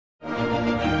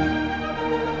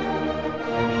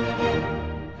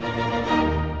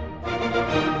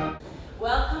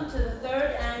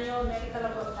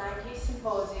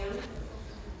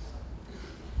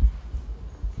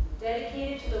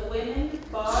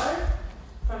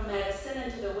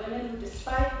testament to the women who,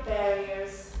 despite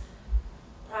barriers,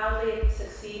 proudly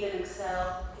succeed and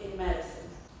excel in medicine.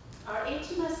 Our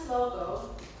HMS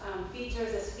logo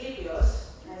features Asclepios,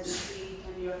 as you see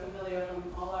and you're familiar from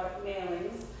all our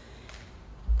mailings,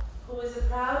 who is a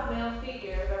proud male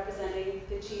figure representing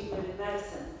the achievement in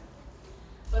medicine.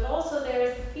 But also there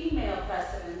is a female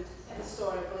precedent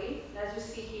historically. As you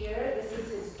see here, this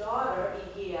is his daughter,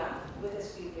 Aegia, with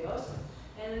Asclepios.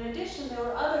 And in addition, there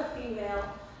were other female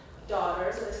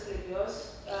daughters of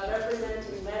Asclepios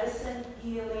representing medicine,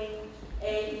 healing,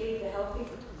 Aegli, the healthy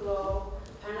glow,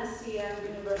 Panacea,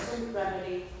 universal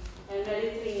remedy, and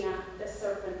Mediterina, the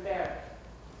serpent bearer.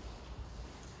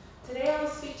 Today I will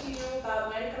speak to you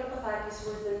about Kalopothakes,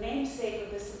 who is the namesake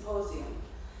of this symposium.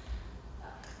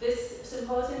 This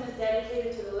symposium is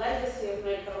dedicated to the legacy of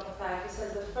Kalopothakes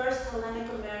as the first Hellenic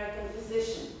American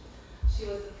physician. She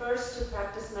was the first to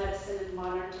practice medicine in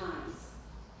modern times.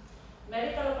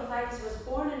 Kalopothakes was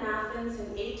born in Athens in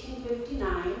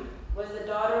 1859, was the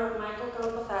daughter of Michael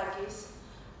Kalopothakes,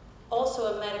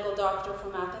 also a medical doctor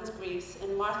from Athens, Greece,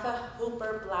 and Martha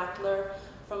Hooper Blackler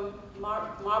from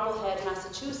Marblehead,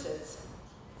 Massachusetts.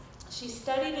 She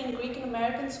studied in Greek and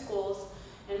American schools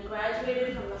and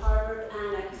graduated from the Harvard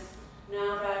Annex,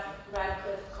 now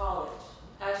Radcliffe College,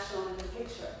 as shown in the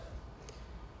picture.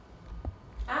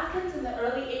 Athens in the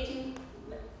early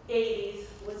 1880s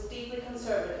was deeply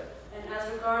conservative, and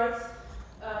as regards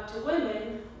to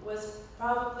women, was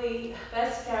probably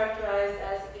best characterized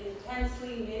as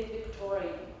intensely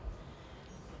mid-Victorian.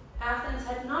 Athens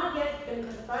had not yet been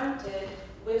confronted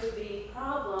with the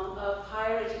problem of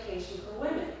higher education for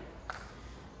women.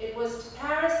 It was to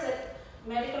Paris that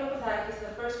Kalopothakes,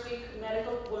 the first Greek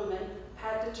medical woman,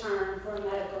 had to turn for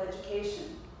medical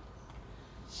education.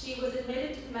 She was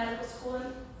admitted to medical school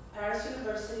in Paris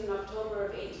University in October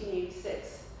of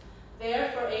 1886.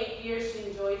 There, for 8 years, she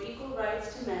enjoyed equal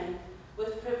rights to men,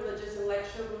 with privileges in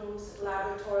lecture rooms,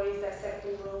 laboratories,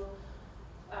 dissecting room,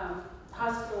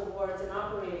 hospital wards, and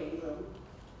operating room.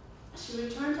 She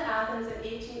returned to Athens in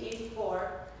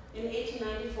 1894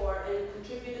 and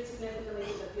contributed significantly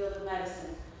to the field of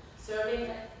medicine,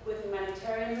 serving with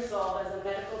humanitarian resolve as a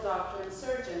medical doctor and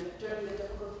surgeon during the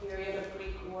difficult period of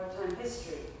Greek wartime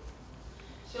history.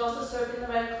 She also served in the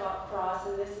Red Cross,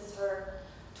 and this is her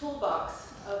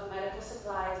toolbox of medical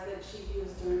supplies that she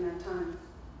used during that time.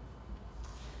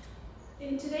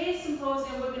 In today's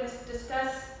symposium, we're going to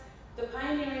discuss the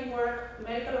pioneering work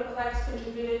Kalopothakes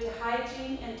contributed to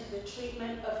hygiene and to the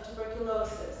treatment of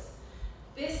tuberculosis.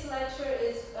 This lecture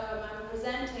is, I'm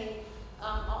presenting,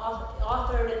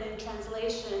 authored and in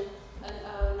translation,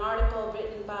 an article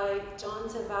written by John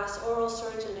Servas, oral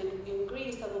surgeon in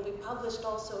Greece, that will be published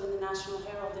also in the National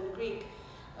Herald in Greek,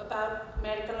 about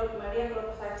Maria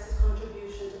Kalopothakes'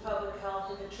 contribution to public health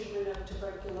and the treatment of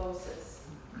tuberculosis.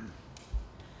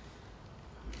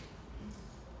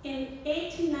 In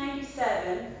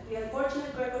 1897, the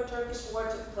unfortunate Greco-Turkish War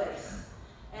took place,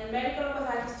 and Maria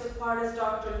Kalopothakes took part as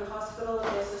doctor in the hospital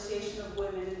of the Association of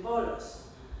Women in Volos.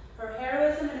 Her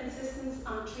heroism and insistence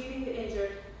on treating the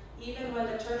injured, even when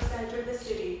the Turks entered the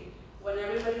city, when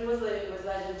everybody was living, was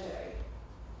legendary.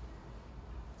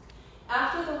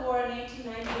 After the war in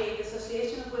 1898, the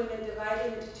Association of Women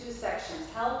divided into two sections,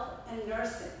 health and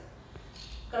nursing.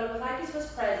 Kalopothakes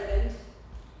was president,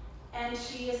 and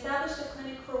she established a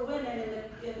clinic for women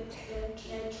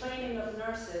in training of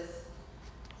nurses.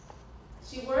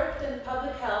 She worked in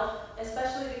public health,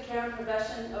 especially the care and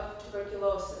prevention of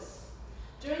tuberculosis.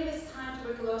 During this time,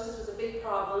 tuberculosis was a big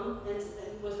problem and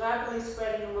was rapidly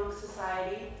spreading amongst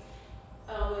society,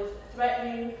 with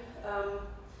threatening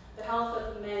the health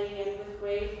of many and with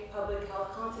grave public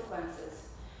health consequences.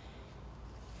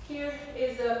 Here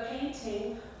is a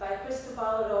painting by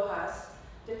Cristobal Rojas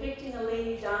depicting a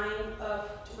lady dying of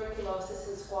tuberculosis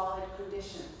in squalid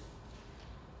conditions.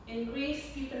 In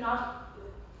Greece, people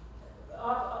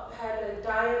had a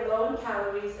diet low in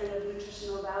calories and of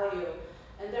nutritional value,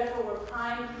 and therefore were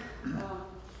prime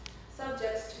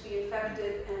subjects to be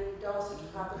infected and also to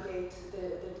propagate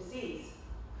the disease.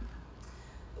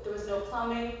 There was no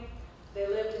plumbing. They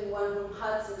lived in one-room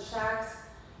huts and shacks,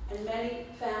 and many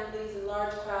families and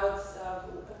large crowds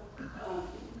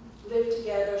lived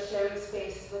together, sharing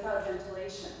space without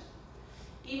ventilation.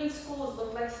 Even schools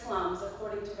looked like slums,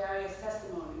 according to various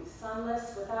testimonies,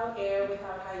 sunless, without air,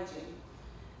 without hygiene.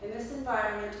 In this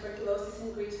environment, tuberculosis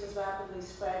in Greece was rapidly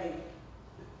spreading.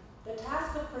 The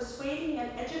task of persuading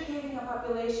and educating a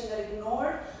population that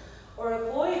ignored or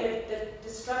avoided the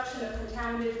destruction of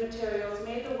contaminated materials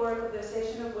made the work of the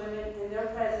Association of Women and their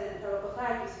president,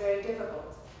 Kalopothakes, very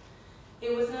difficult.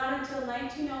 It was not until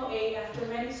 1908, after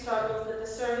many struggles, that the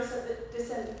service of the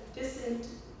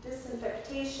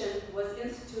disinfectation was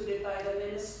instituted by the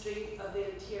Ministry of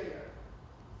the Interior.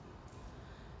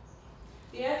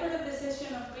 The effort of the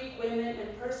decision of Greek women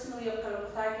and personally of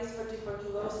Kalopothakes for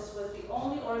tuberculosis was the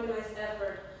only organized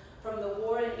effort from the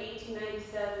war in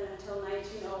 1897 until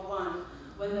 1901,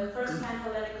 when the first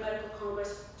Pan-Hellenic Medical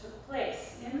Congress took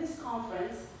place. In this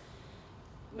conference,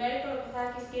 Mary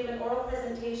Kalopothakes gave an oral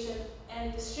presentation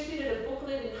and distributed a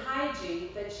booklet in hygiene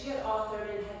that she had authored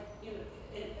and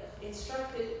had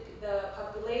instructed the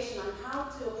population on how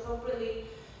to appropriately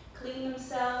clean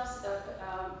themselves,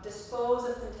 dispose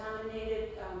of contaminated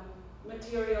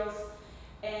materials,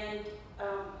 and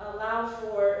allow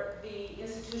for the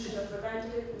institution of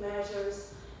preventative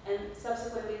measures and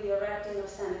subsequently the erecting of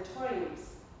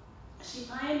sanatoriums. She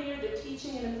pioneered the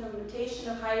teaching and implementation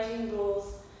of hygiene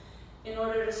rules in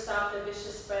order to stop the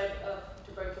vicious spread of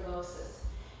tuberculosis.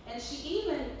 And she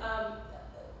even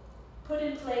put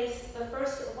in place the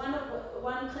first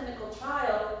one clinical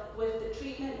trial with the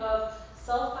treatment of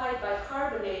sulfide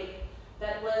bicarbonate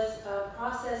that was a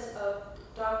process of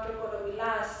Dr.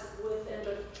 Koromilas with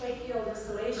endotracheal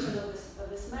installation of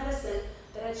this medicine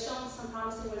that had shown some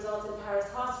promising results in Paris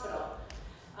Hospital.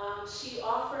 She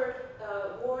offered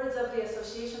wards of the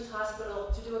Association's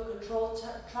hospital to do a controlled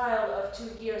trial of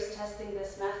 2 years testing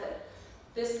this method.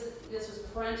 This was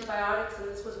before antibiotics, and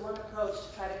this was one approach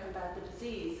to try to combat the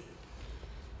disease.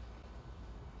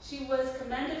 She was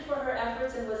commended for her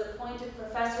efforts and was appointed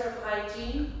professor of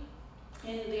hygiene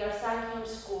in the Arsakium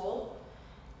School,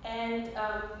 and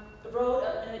wrote,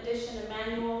 in addition, a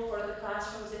manual for the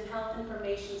classrooms in health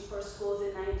information for schools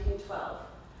in 1912,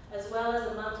 as well as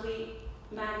a monthly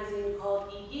magazine called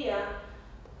Ygea,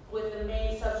 with the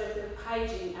main subject of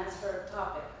hygiene as her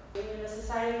topic. In a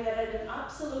society that had an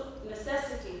absolute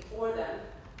necessity for them,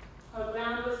 her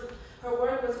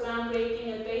work was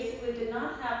groundbreaking and basically did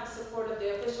not have the support of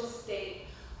the official state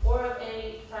or of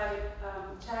any private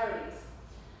charities.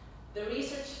 The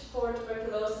research for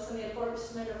tuberculosis and the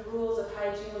enforcement of rules of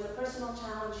hygiene was a personal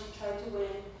challenge she tried to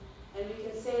win, and we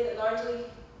can say that largely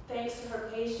thanks to her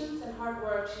patience and hard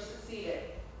work, she succeeded.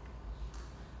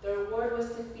 The reward was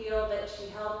to feel that she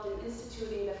helped in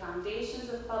instituting the foundations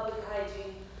of public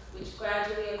hygiene, which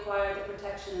gradually acquired the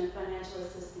protection and financial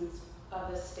assistance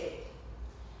of the state.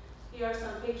 Here are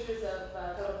some pictures of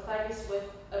Kalopothakes with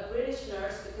a British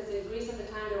nurse, because in Greece at the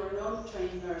time there were no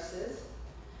trained nurses,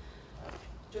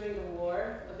 during the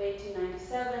war of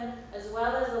 1897, as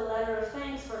well as a letter of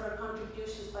thanks for her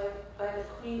contributions by the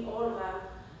Queen Olga,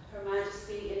 Her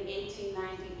Majesty, in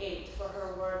 1898 for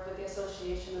her work with the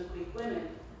Association of Greek Women.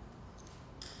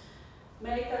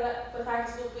 Mary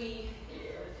Kalopothakes will be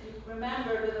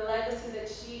remembered with a legacy that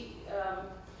she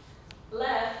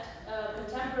left.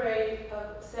 Contemporary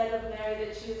said of Mary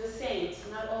that she is a saint.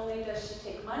 Not only does she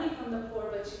take money from the poor,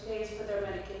 but she pays for their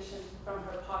medication from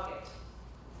her pocket.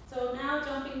 So now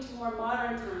jumping to more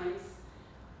modern times,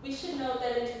 we should note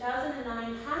that in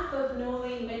 2009, half of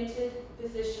newly minted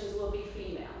physicians will be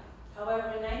female.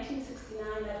 However, in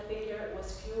 1969, that figure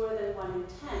was fewer than 1 in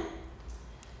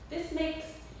 10.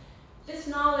 This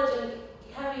knowledge, and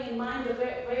having in mind the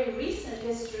very recent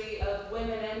history of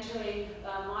women entering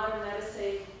modern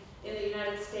medicine in the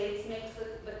United States, makes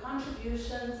the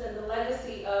contributions and the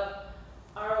legacy of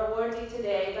our awardee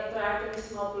today, Dr.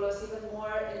 Artemis Simopoulos, even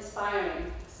more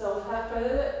inspiring. So without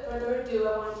further ado,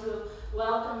 I want to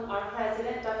welcome our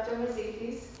president, Dr.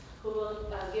 Hmsny, who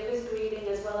will give his greeting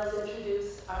as well as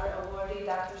introduce our awardee,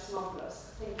 Dr.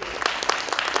 Simopoulos. Thank you.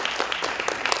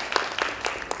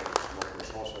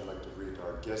 Also, I'd like to greet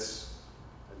our guests,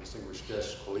 distinguished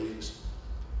guests, colleagues.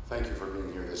 Thank you for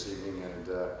being here this evening, and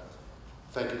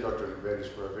thank you, Dr. Hmsny,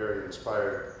 for a very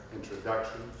inspired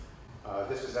introduction.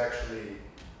 This is actually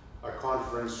a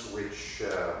conference which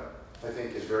I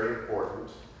think is very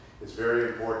important. It's very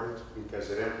important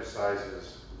because it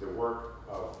emphasizes the work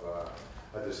of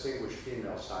a distinguished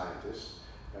female scientist,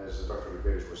 as Dr.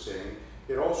 Hmsny was saying.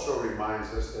 It also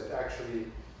reminds us that actually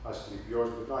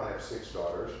Asclepios did not have 6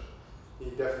 daughters. He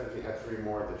definitely had 3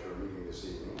 more that you're meeting this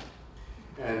evening.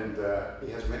 And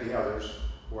he has many others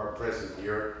who are present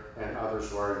here and others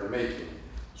who are in the making.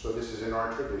 So this is in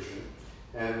our tradition.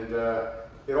 And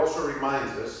it also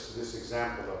reminds us, this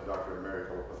example of Dr. Mary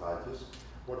Kalopothakes,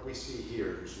 what we see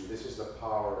here. You see, this is the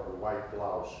power of the white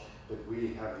blouse that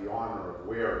we have the honor of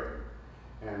wearing.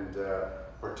 And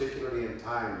particularly in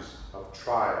times of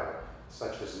trial,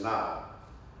 such as now,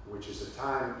 which is a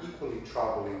time equally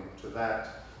troubling to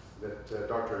that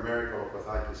Dr. Mary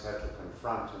Kalopothakes had to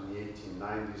confront in the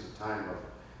 1890s, a time of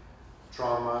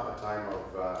trauma, a time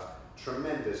of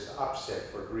tremendous upset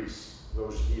for Greece.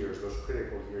 those years, those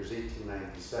critical years,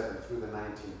 1897 through the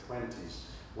 1920s,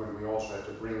 when we also had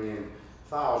to bring in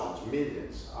thousands,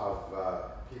 millions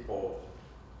of people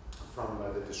from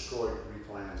the destroyed Greek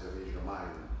lands of Asia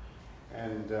Minor.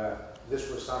 And this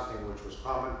was something which was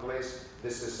commonplace.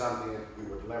 This is something that we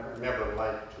would never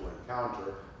like to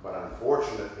encounter, but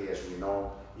unfortunately, as we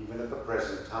know, even at the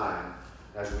present time,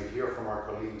 as we hear from our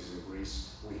colleagues in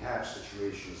Greece, we have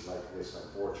situations like this,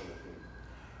 unfortunately.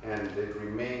 And it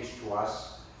remains to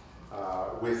us,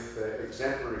 with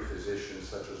exemplary physicians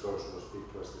such as those who will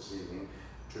speak to us this evening,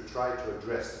 to try to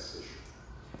address this issue.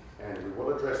 And we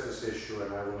will address this issue,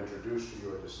 and I will introduce to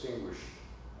you a distinguished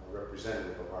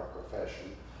representative of our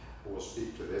profession who will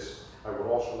speak to this. I would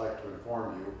also like to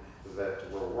inform you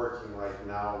that we're working right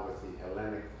now with the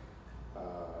Hellenic,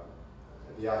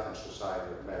 the Athens Society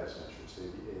of Medicine, I should say,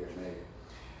 the AMA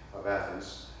of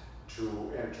Athens,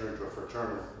 to enter into a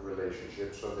fraternal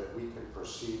relationship so that we can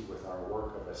proceed with our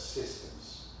work of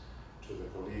assistance to the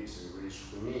colleagues in Greece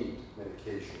who need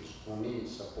medications, who need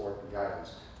support and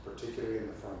guidance, particularly in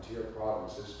the frontier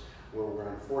provinces where we're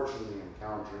unfortunately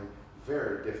encountering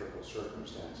very difficult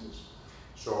circumstances.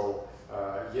 So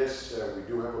yes, we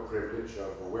do have a privilege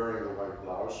of wearing the white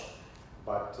blouse,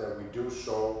 but we do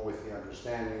so with the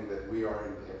understanding that we are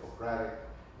in the Hippocratic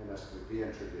and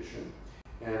Asclepian tradition.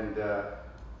 And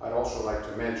I'd also like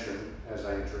to mention, as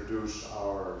I introduce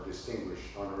our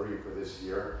distinguished honoree for this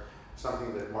year,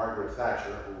 something that Margaret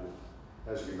Thatcher,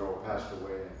 who, as you know, passed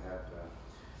away and had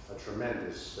a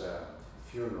tremendous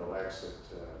funeral exit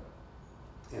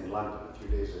in London a few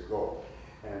days ago.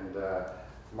 And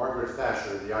Margaret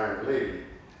Thatcher, the Iron Lady,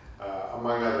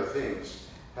 among other things,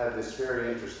 had this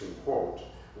very interesting quote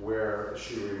where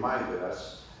she reminded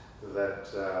us that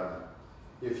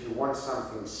if you want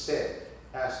something said,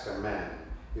 ask a man.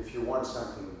 If you want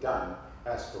something done,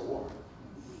 ask a woman.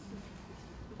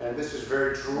 And this is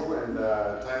very true, and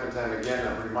time again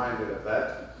I'm reminded of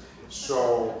that.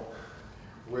 So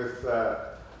with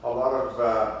a lot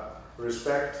of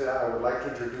respect, I would like to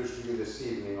introduce to you this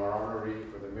evening our honoree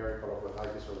for the Mary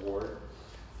Kalopothakes Award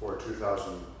for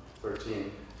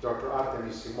 2013, Dr.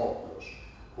 Artemis Simopoulos,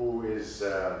 who is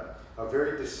a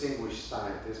very distinguished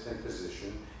scientist and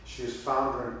physician. She is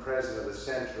founder and president of the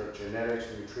Center of Genetics,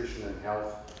 Nutrition and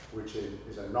Health, which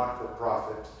is a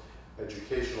not-for-profit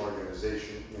educational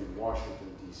organization in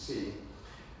Washington, D.C.,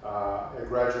 a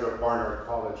graduate of Barnard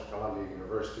College, Columbia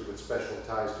University, with special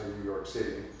ties to New York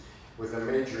City, with a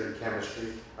major in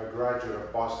chemistry, a graduate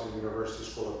of Boston University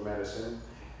School of Medicine.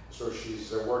 So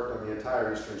she's worked on the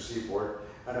entire Eastern Seaboard,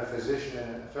 and a physician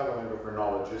and a fellow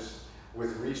endocrinologist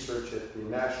with research at the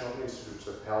National Institutes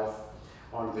of Health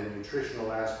on the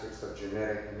nutritional aspects of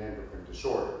genetic and endocrine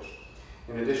disorders.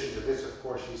 In addition to this, of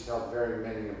course, she's held very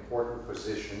many important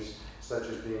positions, such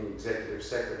as being Executive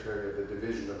Secretary of the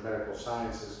Division of Medical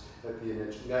Sciences at the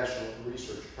National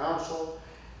Research Council,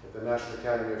 at the National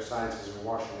Academy of Sciences in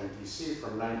Washington, D.C.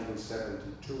 from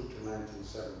 1972 to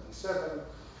 1977.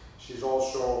 She's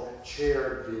also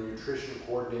chaired the Nutrition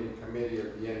Coordinating Committee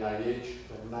of the NIH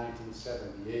from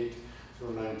 1978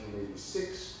 through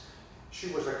 1986. She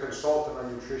was a consultant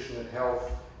on nutrition and health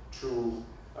to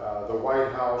the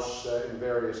White House in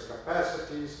various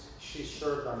capacities. She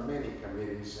served on many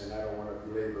committees, and I don't want to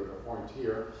belabor the point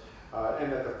here.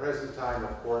 And at the present time,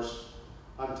 of course,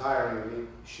 untiringly,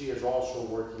 she is also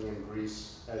working in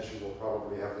Greece, as she will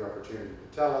probably have the opportunity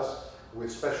to tell us,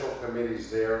 with special committees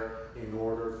there in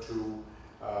order to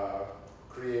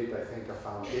create, I think, a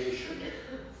foundation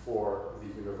for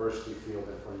the university field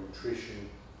and for nutrition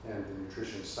and the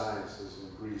nutrition sciences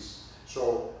in Greece.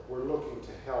 So we're looking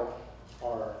to help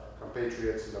our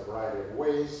compatriots in a variety of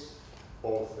ways,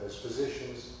 both as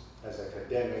physicians, as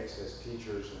academics, as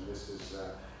teachers, and this is,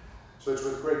 so it's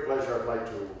with great pleasure I'd like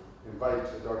to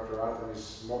invite Dr.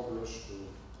 Artemis Simopoulos to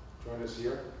join us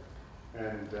here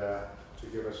and to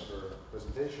give us her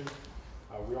presentation.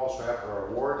 We also have her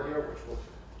award here, which we'll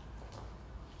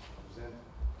present.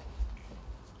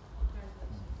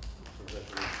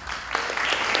 Congratulations.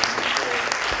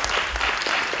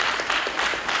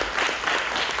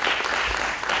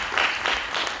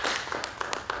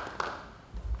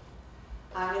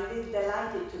 I'm indeed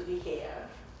delighted to be here,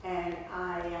 and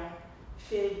I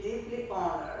feel deeply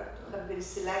honored to have been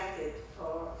selected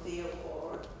for the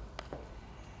award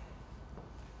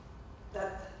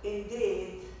that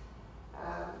indeed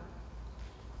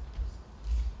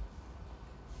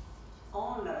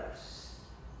honors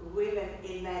women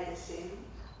in medicine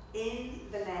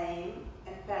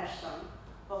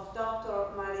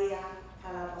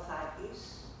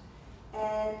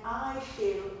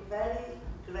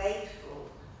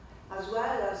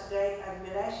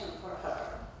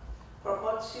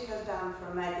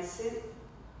for medicine,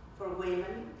 for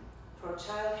women, for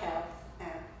child health,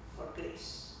 and for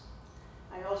Greece.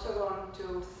 I also want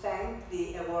to thank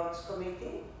the awards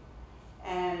committee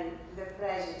and the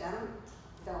president,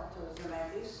 Dr.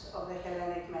 Zemedis, of the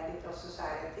Hellenic Medical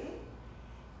Society,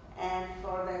 and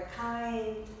for the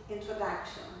kind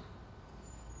introduction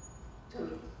to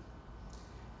me.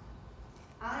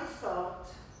 I thought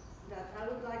that I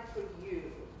would like for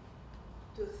you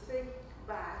to think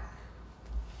back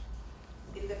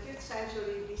in the 5th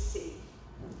century BC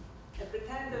and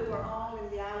pretend that we're all in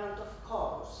the island of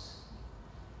Kos,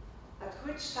 at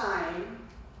which time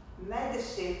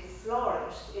medicine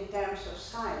flourished in terms of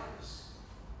science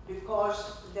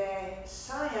because the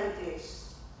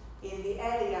scientists in the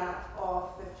area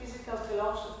of the physical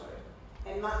philosophers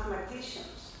and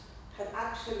mathematicians had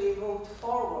actually moved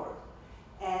forward.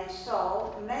 And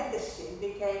so medicine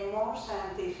became more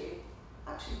scientific,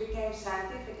 actually became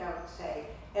scientific, I would say,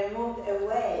 and moved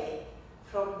away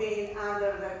from being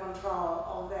under the control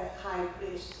of the high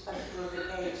priests, as was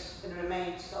the case and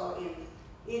remained so in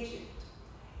Egypt.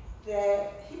 The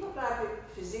Hippocratic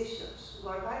physicians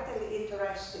were vitally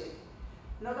interested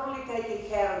not only taking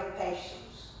care of the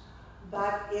patients,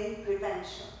 but in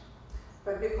prevention.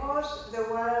 But because the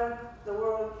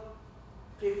word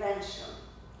prevention,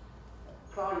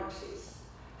 prolixis,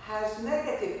 has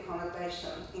negative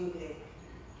connotation in Greek,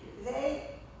 they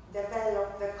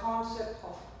developed the concept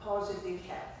of positive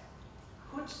health,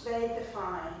 which they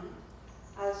define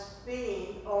as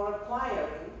being or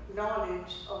requiring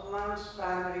knowledge of man's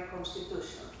primary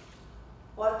constitution,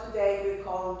 what today we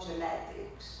call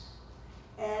genetics,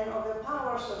 and of the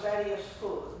powers of various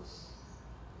foods,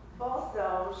 both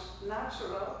those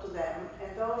natural to them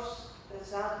and those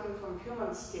resulting from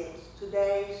human skills,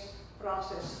 today's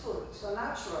processed food. So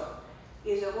natural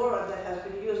is a word that has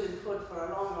been used in food for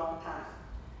a long, long time.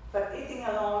 But eating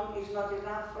alone is not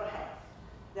enough for health.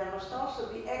 There must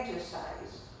also be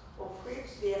exercise, of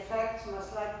which the effects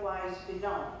must likewise be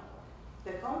known.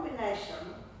 The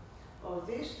combination of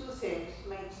these two things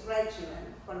makes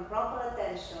regimen when proper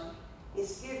attention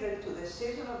is given to the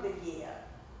season of the year,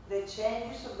 the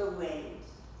changes of the winds,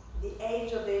 the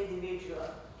age of the individual,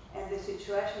 and the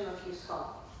situation of his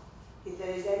home. If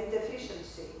there is any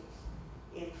deficiency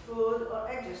in food or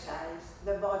exercise,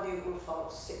 the body will fall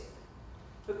sick.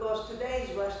 Because today's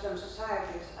Western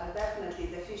societies are definitely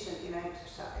deficient in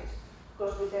exercise,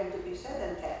 because we tend to be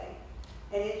sedentary.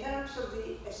 And in terms of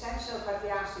the essential fatty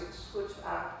acids, which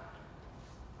are,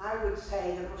 I would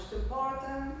say, the most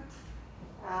important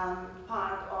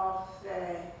part of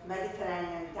the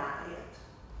Mediterranean diet,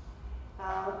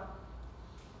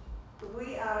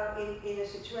 we are in a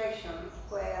situation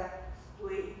where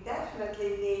we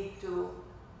definitely need to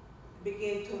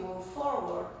begin to move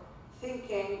forward,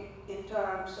 thinking in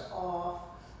terms of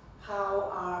how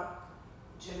our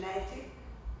genetic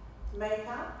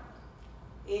makeup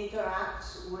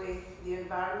interacts with the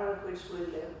environment in which we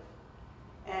live,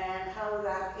 and how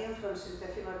that influences the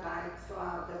phenotype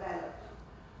throughout development.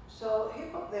 So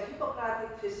the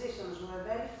Hippocratic physicians were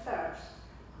very first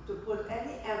to put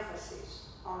any emphasis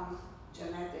on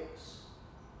genetics,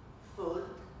 food,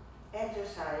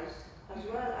 exercise, as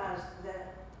well as the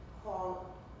whole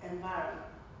environment.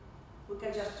 We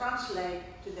can just translate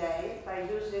today, by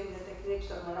using the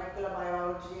techniques of molecular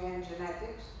biology and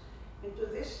genetics, into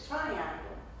this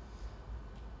triangle,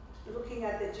 looking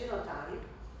at the genotype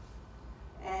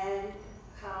and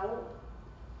how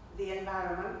the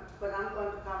environment, what I'm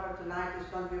going to cover tonight is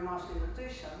going to be mostly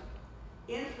nutrition,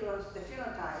 influence the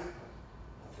phenotype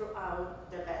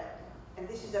throughout development. And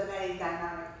this is a very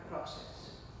dynamic process.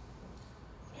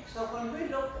 So when we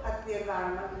look at the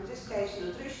environment, in this case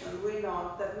nutrition, we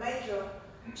know that major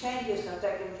changes have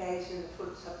taken place in the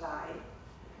food supply,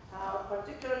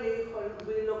 particularly when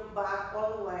we look back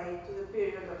all the way to the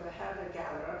period of the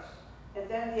hunter-gatherers, and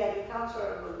then the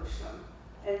agricultural revolution,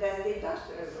 and then the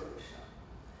industrial revolution.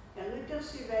 And we can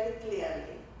see very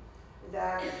clearly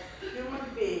that human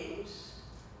beings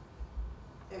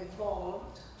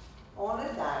evolved on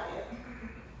a diet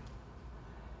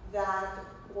that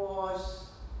was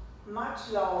much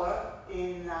lower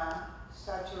in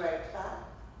saturated fat,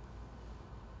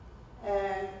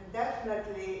 and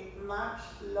definitely much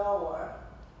lower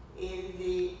in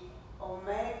the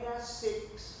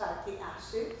omega-6 fatty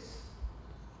acids.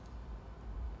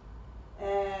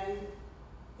 And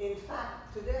in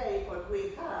fact, today what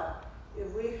we have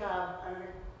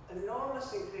an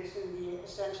enormous increase in the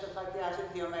essential fatty acid,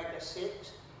 the omega-6,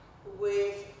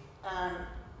 with a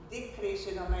decrease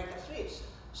in omega-3s.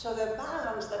 So the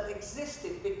balance that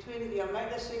existed between the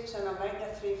omega-6 and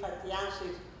omega-3 fatty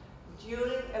acids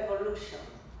during evolution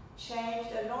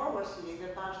changed enormously the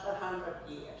past 100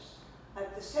 years.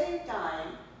 At the same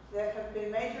time, there have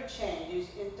been major changes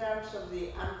in terms of the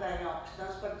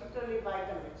antioxidants, particularly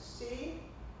vitamin C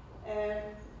and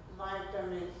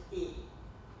vitamin E.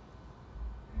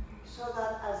 So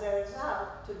that as a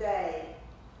result, today,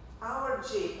 our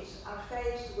genes are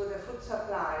faced with a food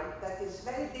supply that is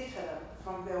very different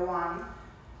from the one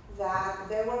that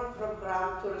they were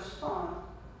programmed to respond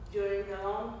during the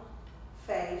long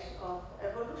phase of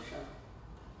evolution.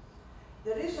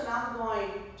 The reason I'm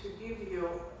going to give you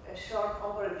a short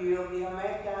overview of the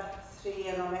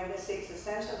omega-3 and omega-6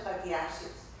 essential fatty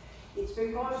acids, it's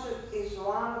because it is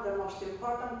one of the most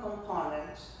important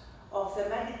components of the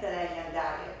Mediterranean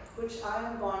diet, which I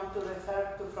am going to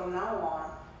refer to from now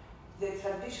on, the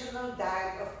traditional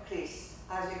diet of Greece,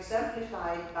 as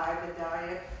exemplified by the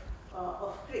diet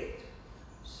of Crete.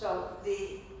 So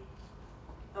the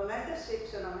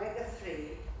omega-6 and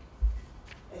omega-3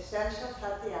 essential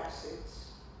fatty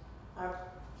acids are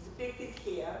depicted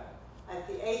here at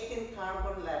the 18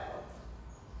 carbon level.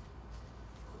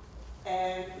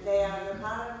 And they are the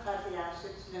parent fatty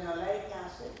acids, linoleic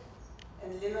acid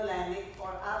and linolenic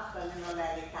or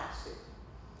alpha-linolenic acid.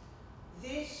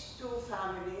 These two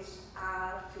families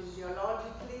are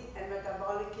physiologically and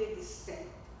metabolically distinct.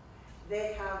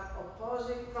 They have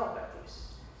opposing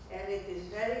properties, and it is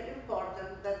very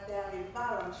important that they are in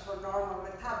balance for normal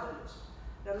metabolism.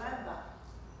 Remember,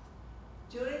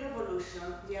 during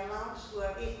evolution, the amounts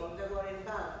were equal, they were in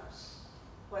balance.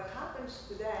 What happens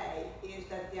today is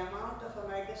that the amount of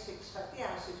omega-6 fatty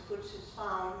acids, which is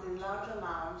found in large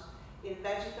amounts in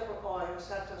vegetable oils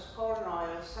such as corn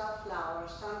oil, safflower,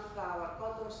 sunflower,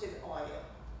 cottonseed oil.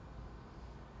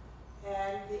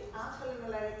 And the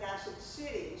alpha-linolenic acid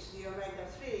series, the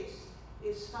omega-3s,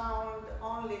 is found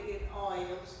only in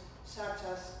oils such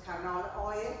as canola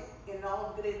oil, in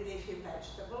all green leafy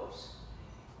vegetables,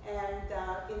 and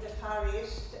in the Far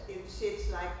East in seeds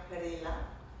like perilla,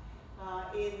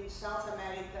 in South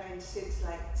America in seeds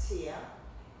like chia,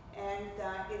 and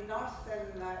in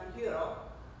Northern Europe,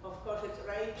 of course, it's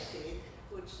rapeseed,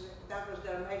 which that was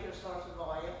their major source of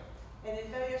oil, and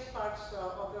in various parts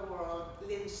of the world,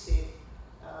 linseed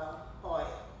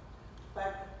oil.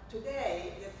 But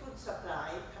today, the food supply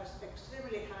has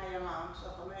extremely high amounts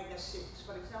of omega-6.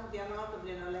 For example, the amount of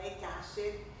linoleic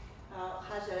acid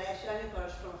has a ratio anywhere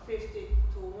from 50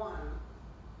 to 1,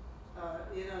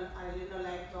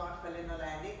 linoleic to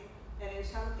alpha-linolenic, and in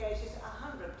some cases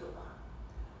 100 to 1.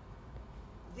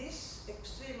 This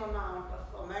extreme amount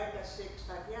of omega-6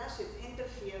 fatty acid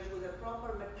interferes with the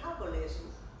proper metabolism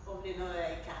of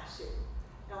linoleic acid.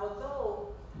 Now,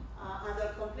 although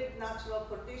under complete natural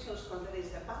conditions when there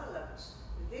is a balance,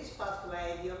 this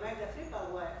pathway, the omega-3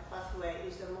 pathway,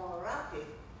 is the more rapid.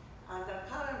 Under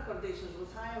current conditions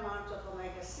with high amounts of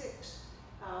omega-6,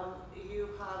 you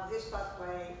have this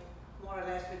pathway more or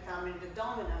less becoming the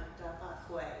dominant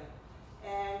pathway.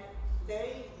 And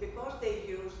because they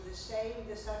use the same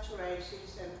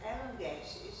desaturases and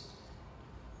elongases,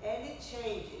 any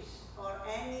changes or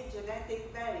any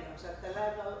genetic variants at the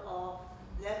level of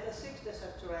delta-6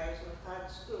 desaturase or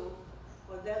FADS2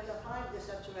 or delta-5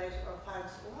 desaturase or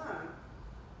FADS1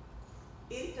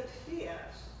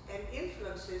 interferes and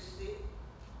influences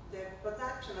the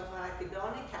production of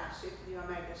arachidonic acid, the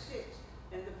omega-6,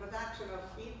 and the production of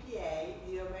EPA,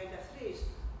 the omega-3s,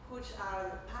 which are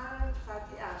the parent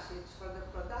fatty acids for the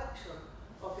production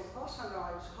of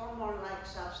eicosanoids, hormone-like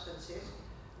substances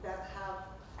that have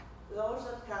those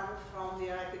that come from the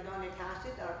arachidonic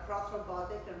acid are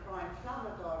prothrombotic and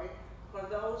pro-inflammatory, for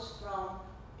those from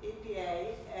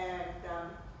EPA and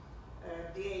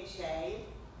DHA,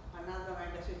 another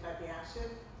omega-3 fatty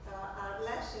acid, are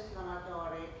less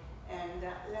inflammatory and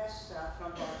less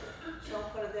thrombotic. So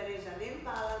where there is an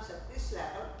imbalance at this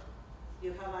level,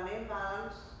 you have an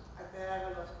imbalance at the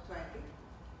level of 20,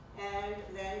 and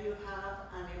then you have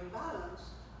an imbalance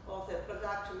of the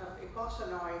production of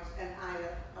eicosanoids and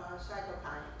either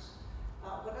cytokines.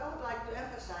 What I would like to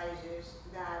emphasize is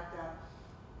that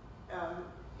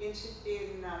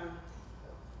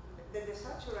the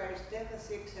desaturase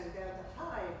delta-6 and delta-5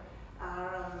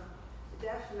 are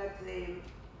definitely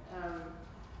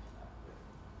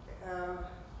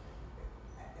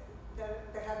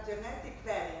they have genetic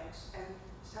variants, and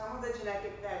some of the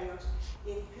genetic variants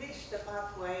increase the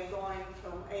pathway going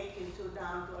from 18-2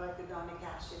 down to arachidonic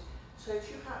acid. So if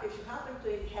you happen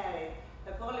to inherit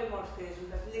a polymorphism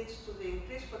that leads to the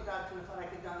increased production of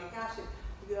arachidonic acid,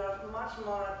 you are much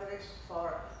more at risk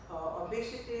for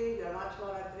obesity, you are much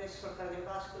more at risk for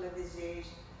cardiovascular disease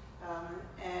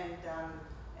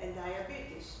and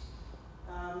diabetes.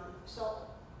 So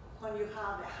when you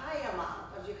have a high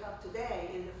amount, as you have today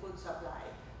in the food supply,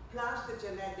 plus the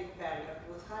genetic variant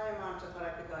with high amounts of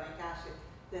arachidonic acid,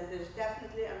 then there's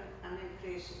definitely an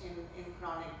increase in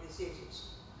chronic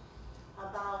diseases.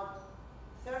 About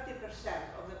 30%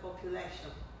 of the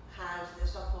population has the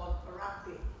so-called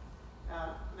rapid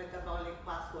metabolic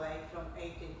pathway from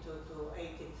 18.2 to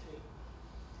 18.3.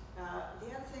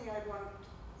 The other thing I want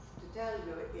to tell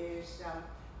you is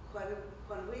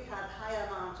when we had high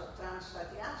amounts of trans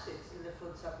fatty acids in the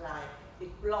food supply, it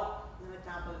blocked the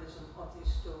metabolism of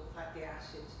these two fatty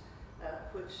acids,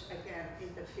 which again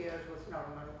interferes with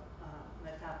normal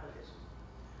metabolism.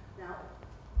 Now,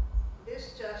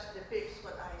 this just depicts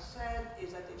what I said,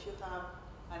 is that if you have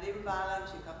an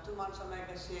imbalance, you have too much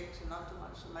omega-6 and not too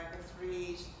much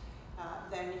omega-3s,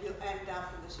 then you end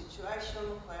up in the situation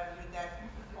where you get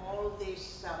all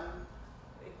these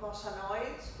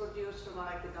eicosanoids produced from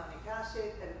arachidonic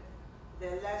acid, and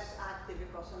the less active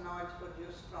eicosanoids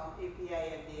produced from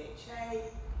EPA and DHA,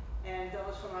 and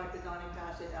those from arachidonic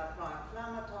acid are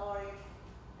pro-inflammatory,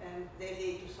 and they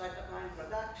lead to cytokine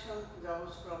production.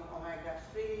 Those from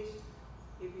omega-3s,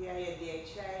 EPA and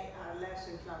DHA, are less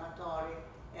inflammatory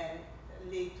and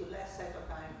lead to less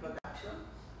cytokine production.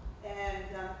 And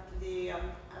the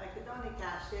arachidonic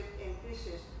acid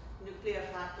increases nuclear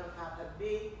factor kappa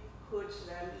B, which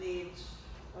then leads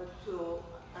to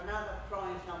another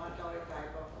pro-inflammatory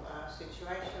type of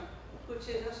situation, which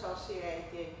is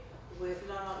associated with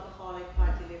non-alcoholic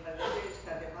fatty liver disease,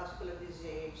 cardiovascular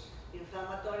disease,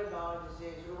 inflammatory bowel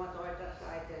disease, rheumatoid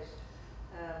arthritis,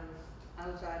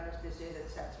 Alzheimer's disease,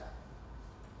 etc.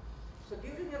 So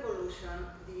during evolution,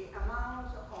 the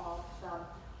amount of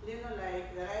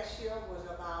linoleic, the ratio was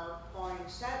about 0.7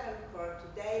 per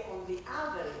today. On the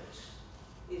average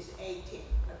is 18.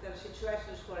 But there are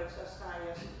situations where it's as high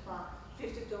as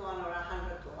 50 to 1 or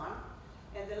 100 to 1.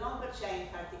 And the longer chain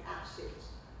fatty acids,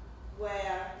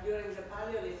 where during the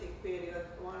Paleolithic period,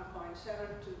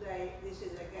 1.7, today this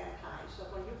is again high. So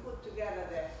when you put together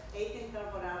the 18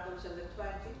 carbon atoms and the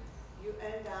 20, you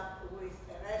end up with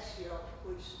a ratio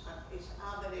which is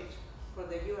average for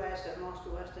the US and most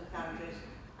Western countries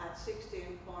at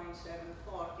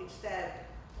 16.74 instead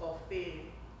of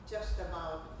being just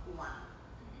about 1.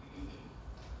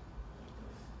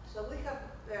 So we have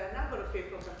a number of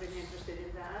people have been interested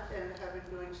in that and have been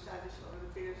doing studies over the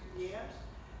previous years.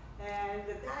 And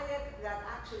the diet that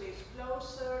actually is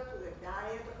closer to the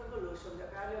diet of evolution, the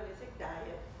Paleolithic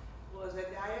diet, was the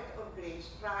diet of Greece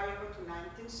prior to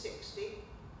 1960.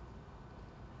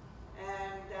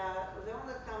 And the one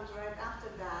that comes right after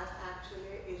that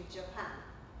actually is Japan.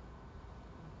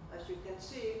 As you can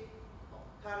see,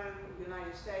 current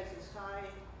United States is high,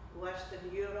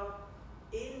 Western Europe,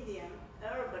 Indian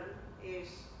urban is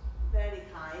very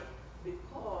high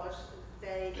because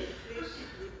they increase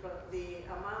the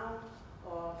amount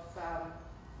of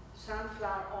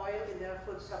sunflower oil in their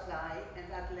food supply, and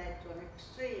that led to an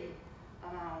extreme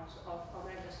amount of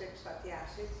omega-6 fatty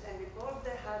acids, and because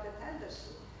they had a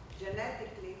tendency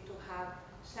genetically to have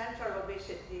central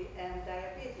obesity and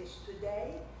diabetes.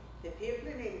 Today, the people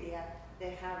in India,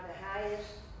 they have the highest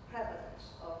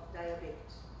prevalence of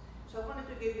diabetes. So I wanted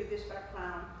to give you this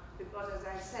background because, as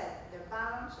I said, the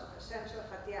balance of essential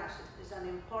fatty acids is an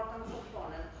important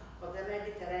component of the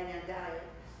Mediterranean diet,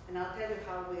 and I'll tell you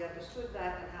how we understood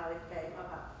that and how it came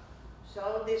about.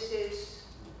 So this is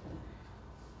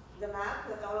the map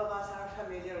that all of us are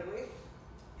familiar with,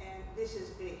 and this is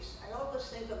Greece. I always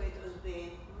think of it as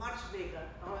being much bigger,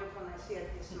 only when I see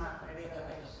this map I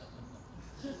realize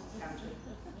country.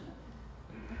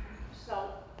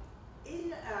 So in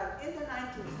the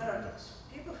 1930s,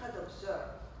 people had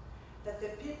observed that the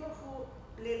people who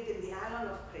lived in the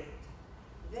island of Crete,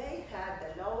 they had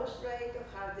the lowest rate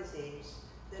of heart disease,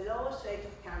 the lowest rate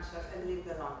of cancer, and lived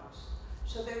the longest.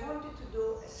 So they wanted to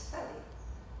do a study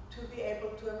to be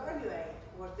able to evaluate,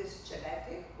 was this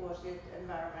genetic, was it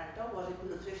environmental, was it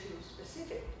nutrition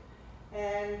specific?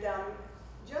 And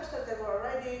just as they were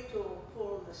ready to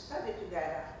pull the study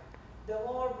together, the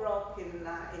war broke in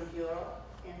Europe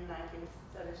in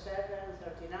 1937,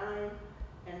 39,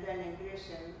 and then in Greece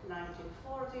in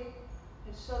 1940,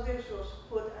 and so this was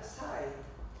put aside.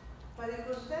 But it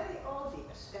was very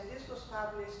obvious, and this was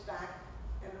published back,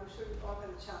 and I'm sure you all had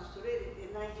a chance to read it,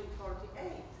 in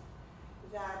 1948,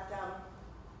 that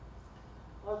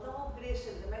although Greece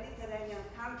and the Mediterranean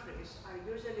countries are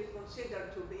usually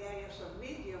considered to be areas of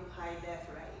medium-high death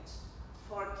rates,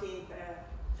 14 per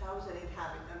 1,000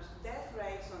 inhabitants, death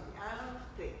rates on the island of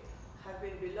Crete have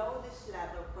been below this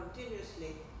level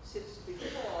continuously since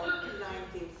before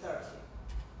 1930.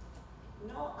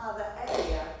 No other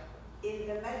area in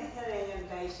the Mediterranean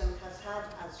basin has had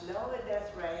as low a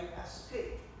death rate as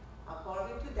Crete,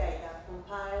 according to data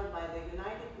compiled by the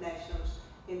United Nations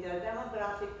in their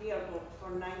demographic yearbook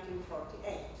for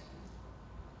 1948.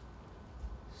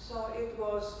 So it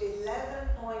was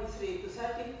 11.3 to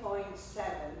 13.7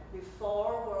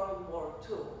 before World War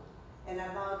II, and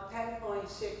about 10.6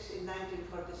 in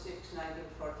 1946,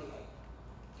 1948.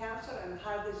 Cancer and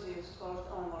heart disease caused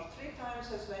almost 3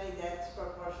 times as many deaths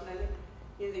proportionally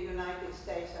in the United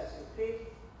States as in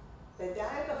Crete. The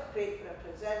diet of Crete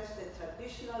represents the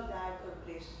traditional diet of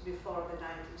Greece before the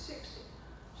 1960s.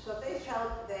 So they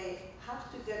felt they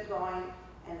have to get going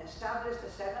and establish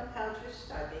a 7-country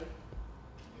study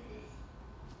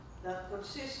that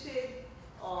consisted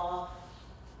of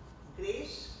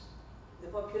Greece, the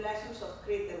populations of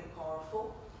Crete and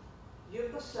Corfu,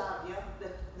 Yugoslavia,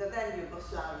 the then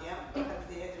Yugoslavia, at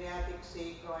the Adriatic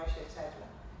Sea, Croatia, etc.,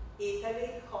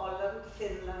 Italy, Holland,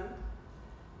 Finland,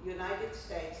 United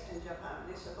States, and Japan.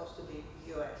 This is supposed to be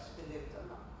US, believe it or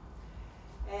not.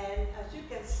 And as you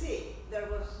can see, there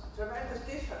was tremendous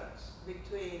difference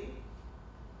between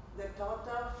the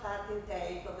total fat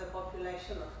intake of the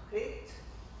population of Crete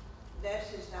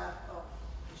versus that of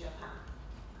Japan.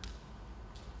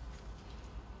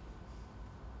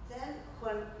 Then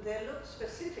when they looked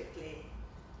specifically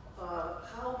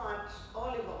how much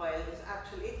olive oil is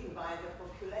actually eaten by the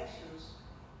populations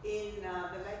in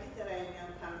the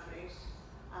Mediterranean countries,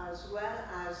 as well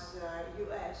as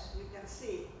US, you can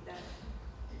see that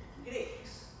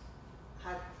Greeks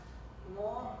had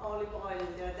more olive oil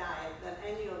in their diet than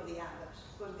any of the others.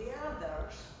 For the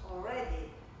others,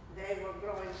 already, they were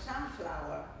growing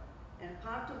sunflower, and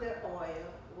part of their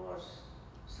oil was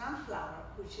sunflower,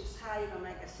 which is high in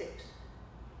omega-6.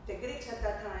 The Greeks at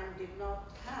that time did not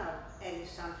have any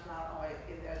sunflower oil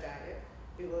in their diet.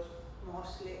 It was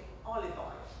mostly olive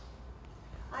oil.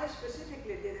 I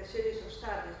specifically did a series of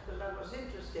studies because I was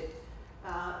interested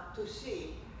to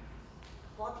see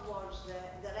what was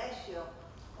the ratio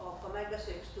of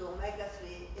omega-6 to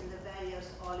omega-3 in the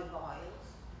various olive oils,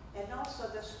 and also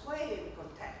the squalene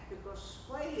content, because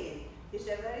squalene is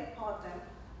a very potent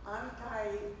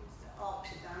antioxidant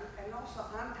and also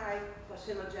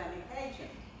anti-carcinogenic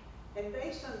agent. And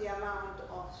based on the amount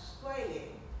of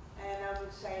squalene, and I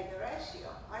would say the ratio,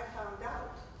 I found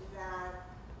out that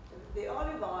the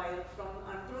olive oil from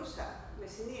Androusa,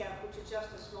 Messenia, which is just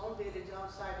a small village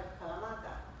outside of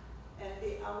Kalamata, and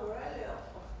the Aurelio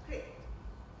of Crete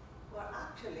were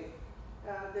actually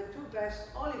the 2 best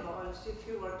olive oils if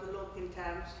you were to look in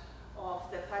terms of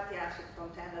the fatty acid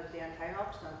content and the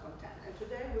antioxidant content. And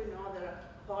today we know there are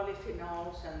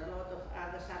polyphenols and a lot of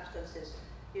other substances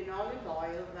in olive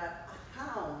oil that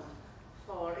account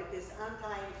for its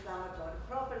anti-inflammatory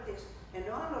properties, and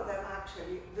all of them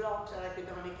actually block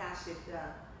arachidonic acid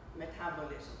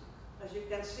metabolism. As you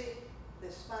can see, the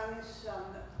Spanish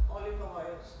olive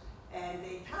oils and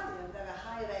the Italian have a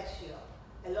high ratio,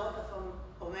 a lot of them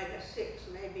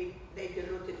omega-6, maybe they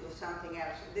dilute it with something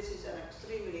else. This is an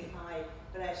extremely high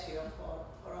ratio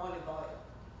for olive oil.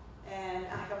 And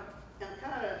I have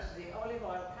encouraged the Olive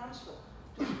Oil Council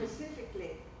to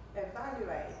specifically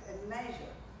evaluate and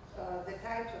measure the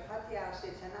types of fatty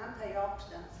acids and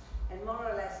antioxidants, and more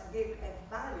or less give a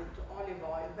value to olive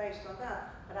oil based on that,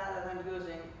 rather than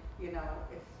using, you know,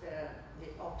 if the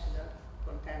oxidant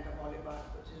content of olive oil,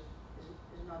 which is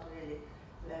not really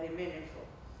very meaningful.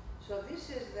 So this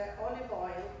is the olive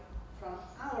oil from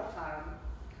our farm,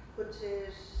 which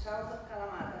is south of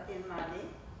Kalamata in Mali,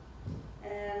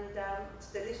 and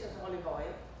it's delicious olive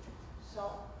oil.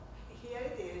 So here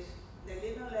it is. The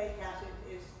linoleic acid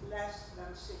is less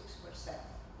than 6%.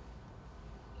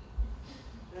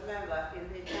 Remember, in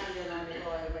the Italian olive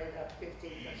oil, we're at 15%.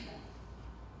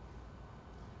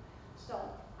 So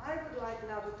I would like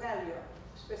now to tell you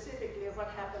specifically what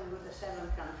happened with the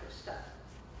 7-country study.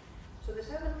 So the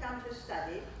 7-country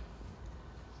study,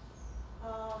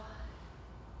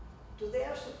 to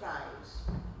their surprise,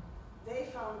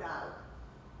 they found out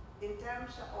in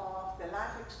terms of the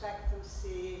life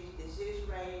expectancy, disease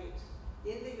rate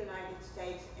in the United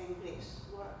States and Greece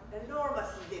were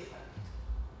enormously different.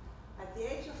 At the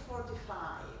age of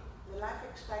 45, the life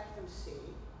expectancy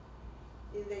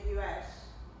in the US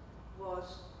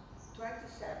was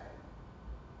 27,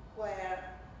 where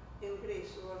in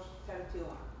Greece it was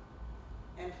 31.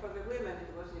 And for the women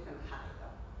it was even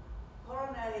higher.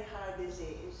 Coronary heart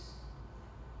disease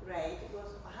rate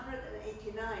was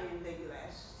 189 in the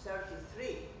US,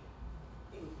 33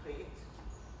 in Crete.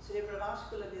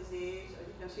 Cerebrovascular disease, as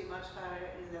you can see, much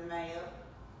higher in the male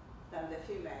than the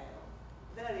female.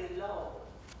 Very low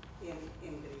in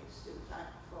Greece. In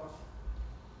fact, for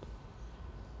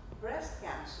breast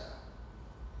cancer,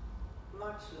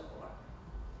 much lower.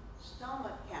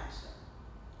 Stomach cancer.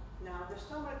 Now, the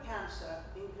stomach cancer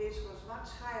in Greece was much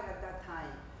higher at that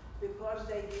time because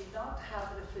they did not have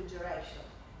refrigeration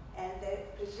and they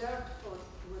preserved food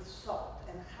with salt,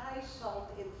 and high salt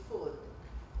in food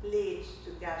leads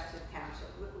to gastric cancer.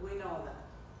 We know that.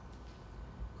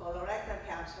 Colorectal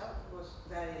cancer was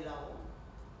very low,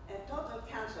 and total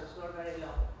cancers were very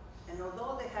low. And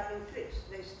although they have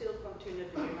increased, they still continue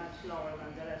to be much lower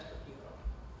than the rest of Europe.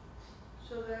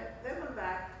 So they went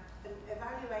back and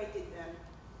evaluated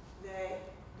the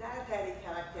dietary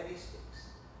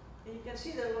characteristics. And you can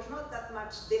see there was not that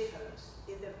much difference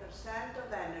in the percent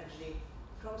of energy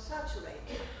from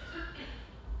saturated.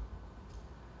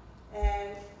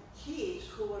 And Keys,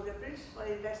 who was the principal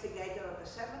investigator of the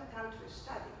 7-country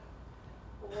study,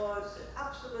 was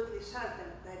absolutely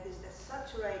certain that it is the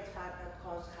saturated fat that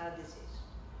caused heart disease.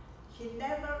 He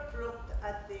never looked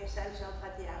at the essential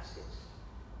fatty acids,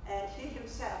 and he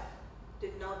himself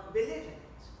did not believe in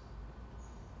it.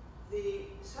 The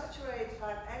saturated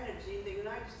fat energy in the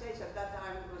United States at that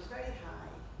time was very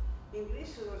high. In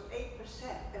Greece it was 8%,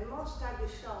 and most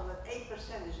studies show that 8%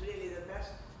 is really the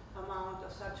best amount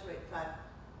of saturated fat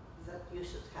that you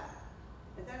should have.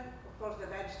 And then, of course, the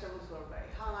vegetables were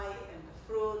very high, and the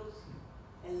fruits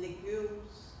and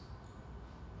legumes.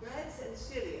 Breads and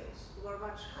cereals were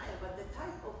much higher, but the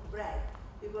type of bread,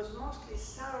 it was mostly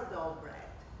sourdough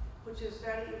bread, which is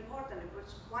very important. It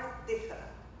was quite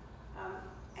different.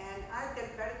 And I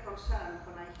get very concerned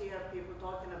when I hear people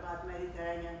talking about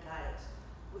Mediterranean diets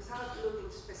without looking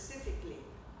specifically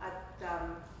at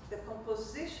the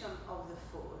composition of the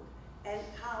food and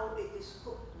how it is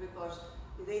cooked, because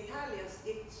the Italians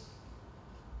eat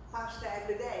pasta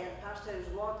every day, and pasta is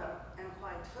water and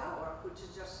white flour, which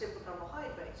is just simple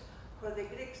carbohydrates, where the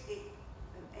Greeks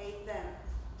ate then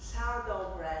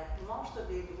sourdough bread. Most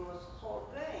of it was whole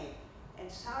grain,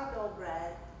 and sourdough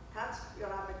bread cuts your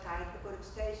appetite because it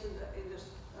stays in the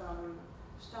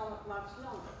stomach much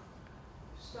longer.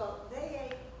 So they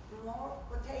ate more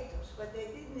potatoes, but they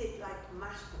didn't eat like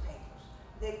mashed potatoes.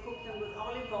 They cooked them with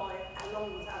olive oil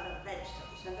along with other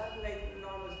vegetables, and that made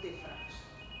enormous difference.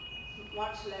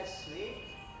 Much less sweet,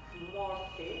 more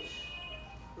fish,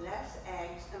 less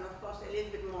eggs, and of course a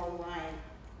little bit more wine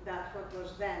than what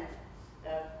was then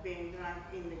being drunk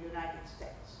in the United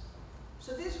States.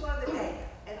 So these were the data,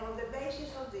 and on the basis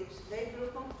of this, they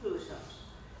drew conclusions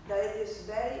that it is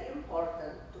very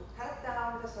important to cut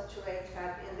down the saturated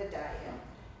fat in the diet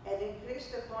and increase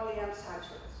the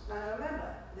polyunsaturates. Now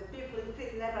remember, the people in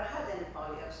Crete never had any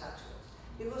polyunsaturates.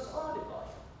 It was olive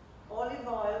oil. Olive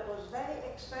oil was very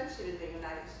expensive in the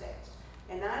United States.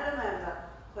 And I remember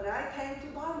when I came to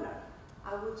Barnard,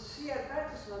 I would see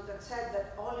advertisements that said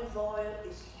that olive oil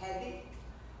is heavy,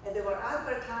 and they were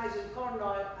advertising corn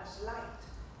oil as light.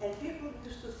 And people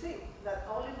used to think that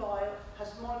olive oil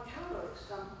has more calories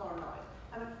than corn oil.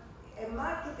 I mean, a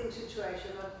marketing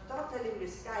situation of totally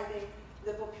misguiding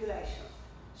the population.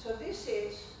 So this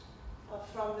is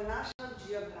from the National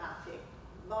Geographic,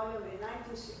 volume in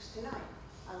 1969.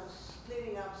 I was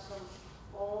cleaning up some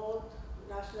old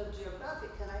National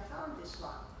Geographic, and I found this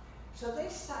one. So they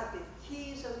started,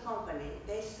 Keys and company,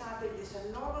 they started this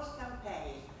enormous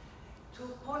campaign to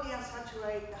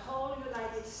polyunsaturate the whole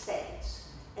United States.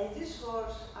 And this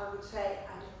was, I would say,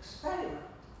 an experiment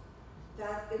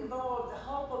that involved the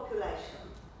whole population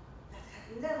that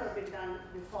had never been done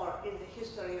before in the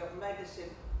history of medicine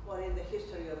or in the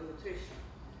history of nutrition.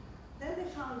 Then they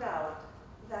found out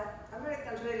that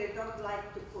Americans really don't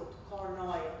like to put corn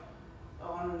oil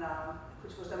on,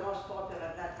 which was the most popular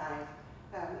at that time,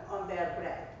 on their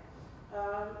bread.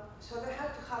 So they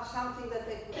had to have something that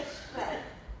they could spread.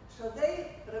 So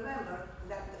they remembered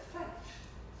that the French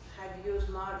had used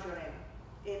margarine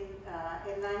in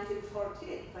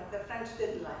 1914, but the French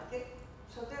didn't like it,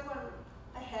 so they went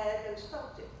ahead and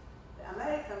stopped it. The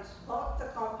Americans bought the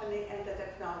company and the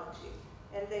technology,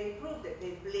 and they improved it.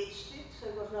 They bleached it so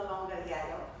it was no longer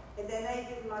yellow, and they made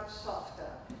it much softer.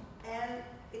 And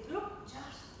it looked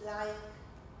just like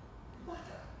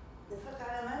butter. In fact,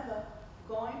 I remember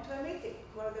going to a meeting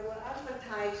where they were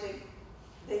advertising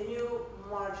the new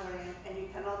margarine, and you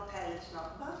cannot tell it's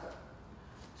not butter.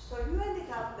 So you ended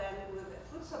up then with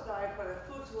a food supply where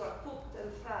the foods were cooked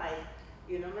and fried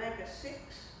in omega-6,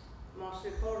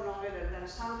 mostly corn oil and then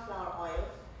sunflower oil,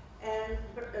 and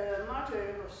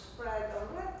margarine was spread on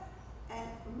bread. And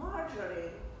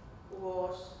margarine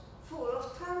was full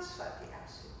of trans fatty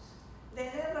acids. They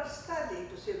never studied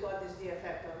to see what is the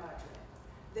effect of margarine.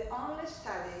 They only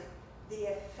studied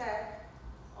the effect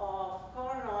of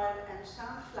corn oil and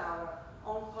sunflower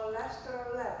on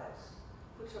cholesterol levels,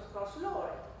 which of course lower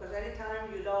it, because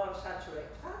anytime you lower saturated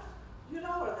fat, you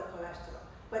lower the cholesterol.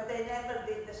 But they never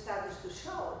did the studies to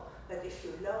show that if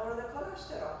you lower the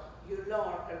cholesterol, you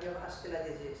lower cardiovascular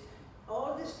disease.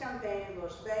 All this campaign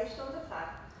was based on the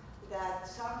fact that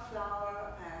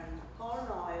sunflower and corn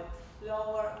oil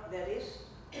lower the risk,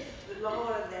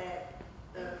 lower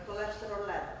the cholesterol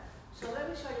level. So let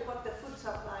me show you what the food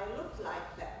supply looked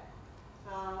like then.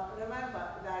 Remember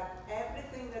that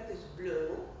everything that is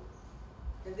blue,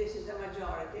 and this is the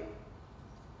majority,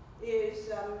 is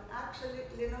actually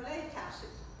linoleic acid.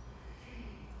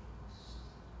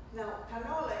 Now,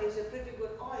 canola is a pretty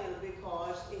good oil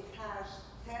because it has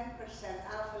 10%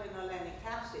 alpha-linolenic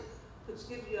acid, which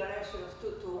gives you a ratio of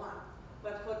 2 to 1.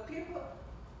 But what people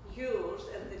used,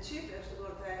 and the cheapest,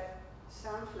 were the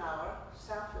sunflower,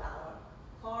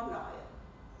 corn oil,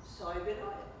 soybean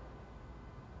oil.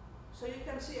 So you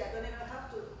can see, I don't even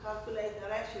have to calculate the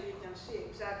ratio, you can see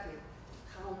exactly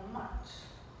how much.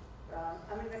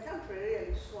 I mean, the country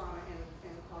really swam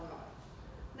in corn oil.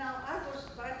 Now, I was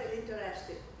quite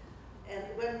interested and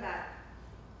went back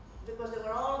because there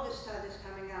were all these studies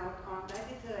coming out on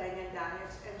Mediterranean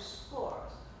diets and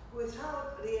scores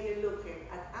without really looking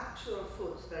at actual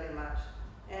foods very much,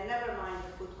 and never mind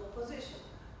the food composition.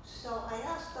 So I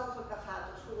asked Dr.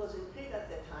 Kafatos, who was in Crete at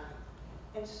the time,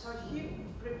 and so he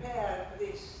prepared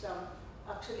this,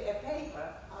 actually a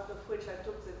paper out of which I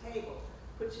took the table,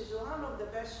 which is one of the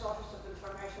best sources of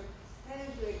information,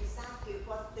 telling you exactly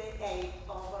what they ate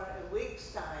over a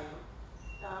week's time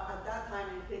at that time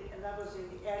in Crete, and that was in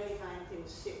the early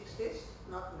 1960s,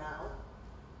 not now.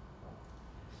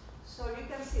 So you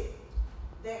can see,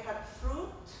 they had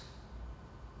fruit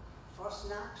for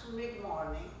snacks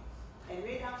mid-morning, and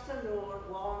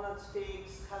mid-afternoon, walnuts,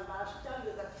 figs, halvash. Tell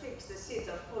you that figs, the seeds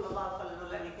are full of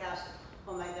alpha-linolenic acid,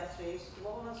 omega-3s.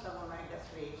 Walnuts have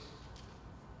omega-3s.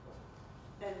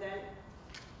 And then,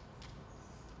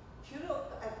 if you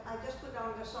look, I just put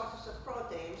down the sources of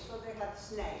protein, so they had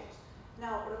snails.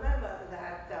 Now, remember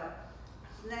that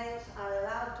snails are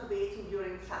allowed to be eaten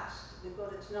during fast,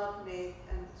 because it's not meat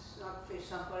and it's not fish,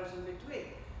 somewhere in between.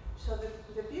 So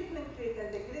the people in Crete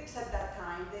and the Greeks at that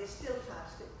time, they still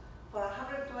fasted. For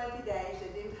 120 days,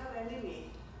 they didn't have any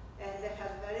meat, and they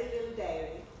had very little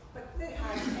dairy, but they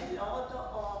had a lot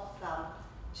of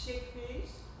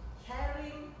chickpeas,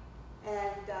 herring,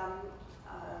 and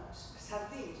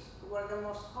sardines were the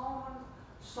most common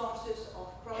sources of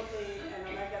protein and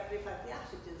omega-3 fatty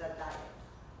acids in that diet.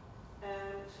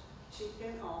 And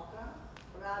chicken, okra,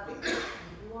 rabbit,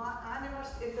 animals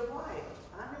in the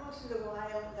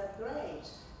wild that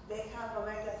graze, they have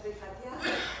omega-3 fatty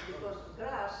acids because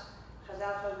grass has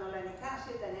alpha-linolenic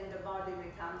acid, and in the body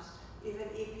becomes even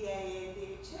EPA and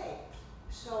DHA.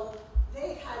 So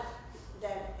they had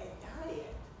then a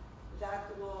diet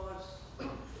that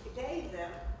gave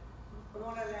them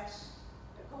more or less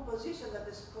a composition that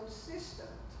is consistent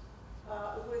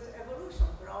with evolution.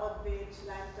 Broad beans,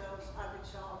 lentils,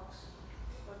 artichokes,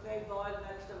 okay, boiled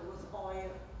vegetables with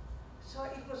oil. So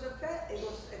it was a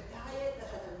diet that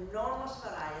had enormous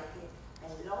variety,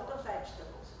 a lot of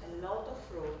vegetables, a lot of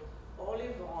fruit,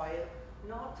 olive oil,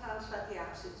 no trans fatty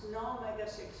acids, no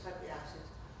omega-6 fatty acids,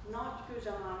 not huge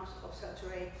amounts of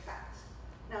saturated fats.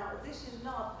 Now, this is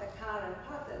not a current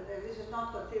pattern. This is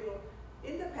not what people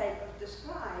in the paper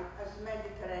describe as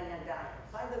Mediterranean diet.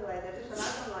 By the way, the reason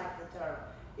I don't like the term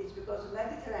is because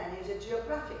Mediterranean is a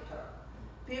geographic term.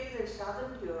 People in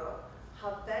Southern Europe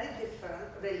have very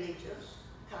different religions,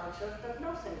 cultures than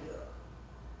Northern Europe.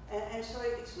 And so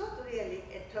it's not really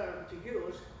a term to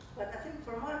use, but I think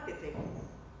for marketing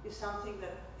is something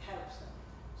that helps them.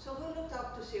 So we looked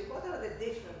up to see what are the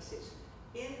differences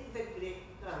in the Greek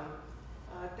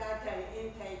dietary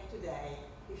intake today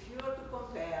if you were to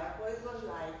compare what it was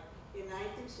like in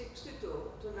 1962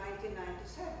 to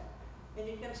 1997. And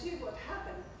you can see what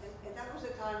happened, and that was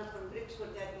the time when Greeks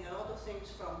were getting a lot of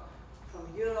things from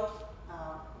Europe,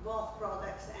 both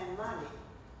products and money.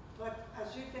 But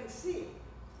as you can see,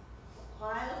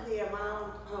 while the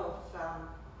amount of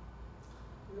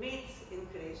meat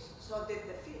increased, so did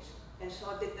the fish, and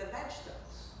so did the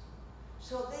vegetables.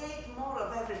 So they ate more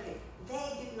of everything.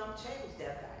 They did not change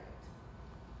their diet.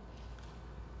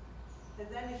 And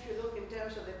then if you look in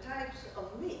terms of the types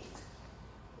of meat,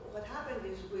 what happened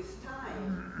is with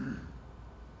time,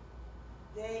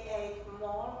 they ate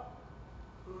more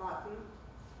mutton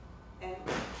and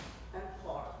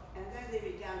pork, and then they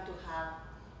began to have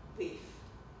beef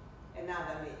and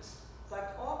other meats.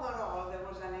 But overall, there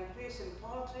was an increase in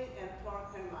poultry and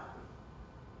pork and mutton.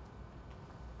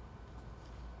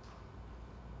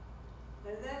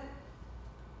 And then,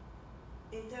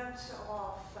 in terms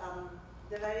of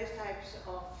the various types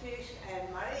of fish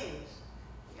and marines.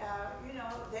 You know,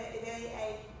 they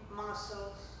ate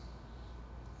mussels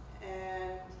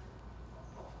and,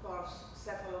 of course,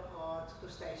 cephalopods,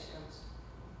 crustaceans.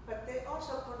 But they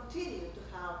also continue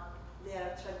to have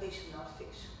their traditional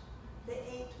fish. They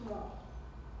ate more,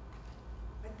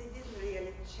 but they didn't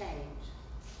really change.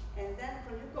 And then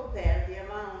when you compare the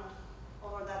amount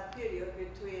over that period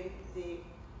between the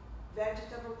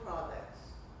vegetable products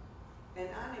and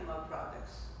animal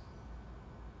products,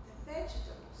 the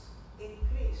vegetables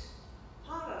increased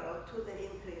parallel to the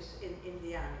increase in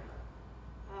the animal.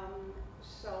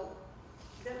 So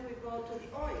then we go to the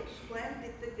oils. When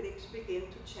did the Greeks begin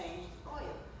to change the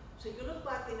oil? So you look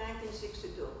back in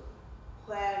 1962,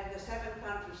 when the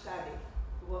 7-country study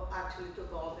actually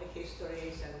took all the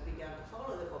histories and began to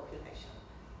follow the population.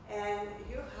 And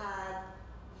you had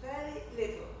very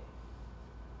little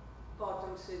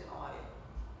cottonseed oil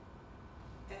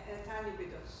and a tiny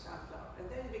bit of sunflower. And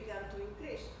then it began to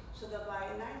increase. So that by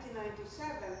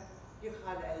 1997, you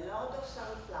had a lot of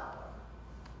sunflower,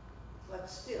 but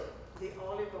still the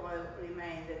olive oil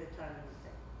remained the determining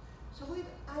thing. So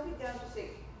I began to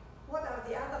think, what are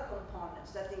the other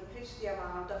components that increase the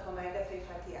amount of omega-3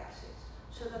 fatty acids?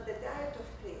 So that the diet of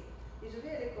Crete is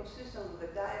really consistent with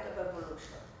the diet of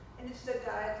evolution. And it's the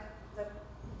diet that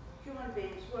human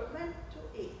beings were meant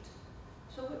to eat.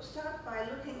 So we'd start by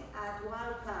looking at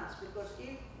wild plants, because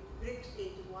Greeks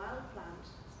eat wild plants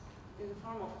in the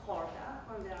form of horta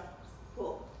when they are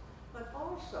cooked, but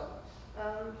also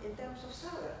in terms of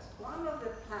salads. One of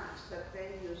the plants that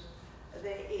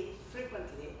they eat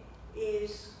frequently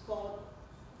is called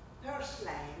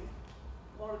purslane,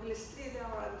 or glistrida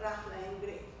or andrachna in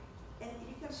Greek. And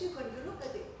you can see when you look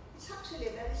at it, it's actually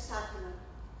a very succulent,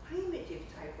 primitive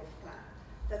type of plant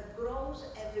that grows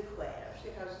everywhere.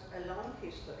 It has a long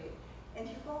history, and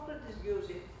Hippocrates used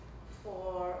it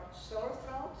for sore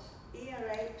throats,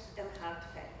 earaches, and heart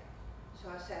failure. So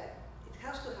I said, it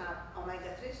has to have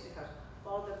omega-3s, it has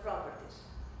all the properties.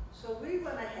 So we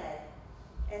went ahead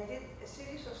and did a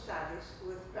series of studies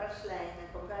with purslane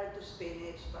and compared it to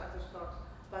spinach, butterscotch,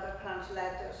 buttercrunch,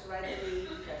 lettuce, red leaf,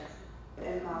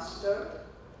 and mustard.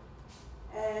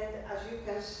 And as you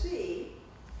can see,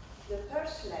 the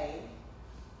purslane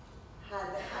had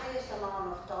the highest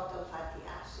amount of total fatty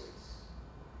acids,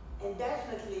 and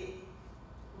definitely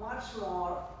much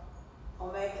more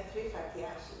omega-3 fatty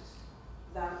acids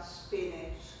than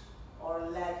spinach or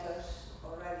lettuce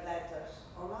or red lettuce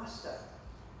or mustard.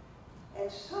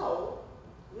 And so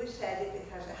we said if it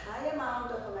has a high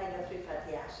amount of omega-3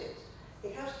 fatty acids,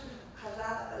 it has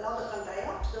a lot of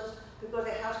antioxidants because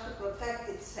it has to protect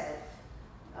itself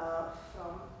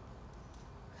from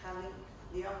having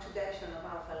the oxidation of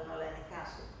alpha-linolenic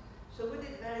acid. So we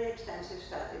did very extensive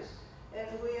studies, and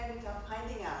we ended up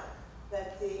finding out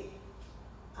that the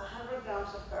 100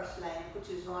 grams of purslane, which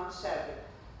is one serving,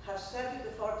 has 30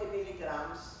 to 40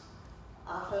 milligrams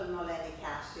alpha-linolenic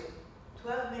acid,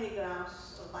 12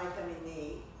 milligrams of vitamin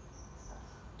E,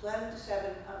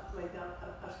 27 milligrams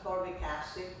of ascorbic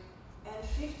acid, and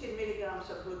 15 milligrams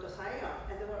of glutathione.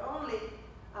 And there were only,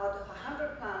 out of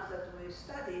 100 plants that we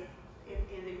studied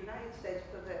in the United States,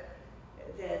 because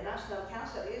the National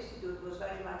Cancer Institute was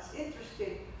very much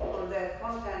interested in the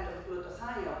content of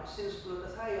glutathione, since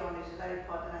glutathione is a very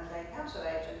potent anti-cancer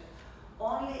agent.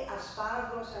 Only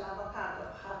asparagus and avocado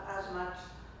have as much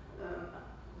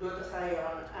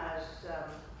glutathione as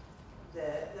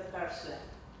the purslane.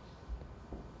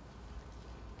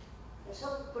 And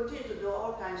so we continue to do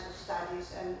all kinds of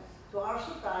studies, and to our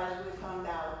surprise, we found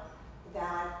out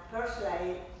that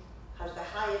purslane has the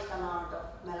highest amount of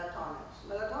melatonin.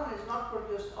 Melatonin is not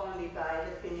produced only by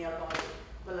the pineal body.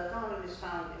 Melatonin is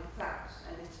found in plants,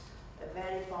 and it's a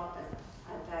very potent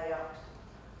antioxidant.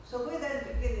 So we then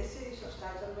begin a series of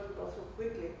studies. I'm going to go through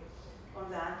quickly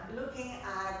on that, looking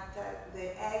at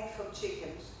the egg from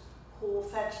chickens who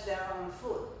fetch their own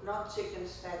food, not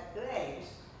chickens fed grains.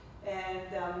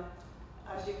 And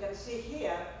as you can see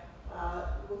here,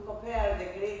 we compare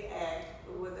the Greek egg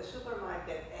with the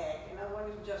supermarket egg. And I want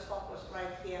you to just focus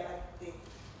right here at the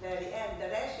very end. The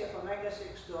ratio of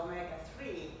omega-6 to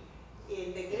omega-3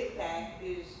 in the Greek egg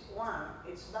is 1.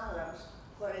 It's balanced,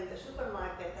 where in the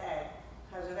supermarket egg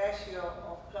has a ratio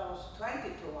of close 20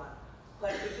 to 1.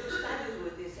 When we do studies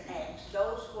with these eggs,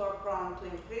 those who are prone to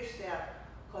increase their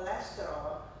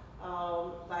cholesterol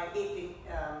by eating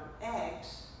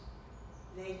eggs,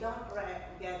 they don't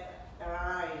get a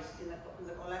rise in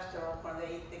the cholesterol when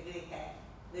they eat the Greek egg.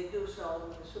 They do so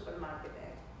with the supermarket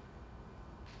egg.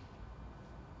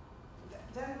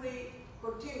 Then we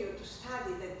continue to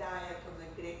study the diet of the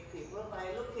Greek people by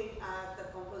looking at the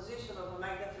composition of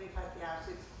omega-3 fatty acids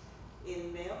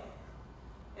in milk,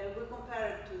 and we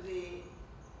compare it to the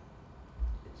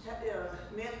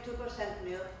milk, 2%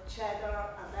 milk, cheddar,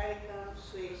 American,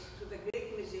 Swiss, to the Greek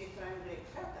Mizithra and Greek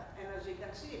feta. And as you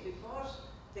can see, because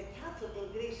the cattle in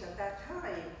Greece at that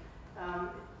time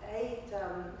ate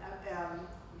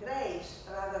grains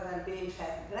rather than being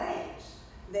fed grains,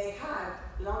 they had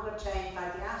longer chain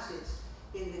fatty acids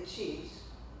in the cheese,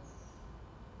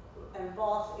 and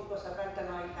both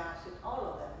eicosapentaenoic acid, all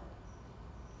of them,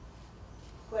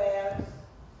 where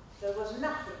there was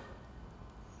nothing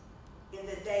in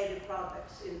the dairy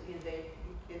products in the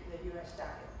US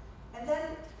diet. And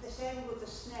then the same with the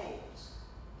snails.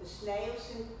 The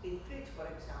snails in Crete, for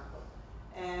example,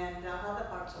 and other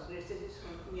parts of Greece, this is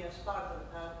from near Sparta, the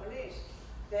Peloponnese,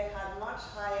 they had much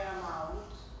higher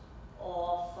amounts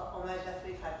of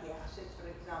omega-3 fatty acids, for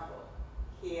example.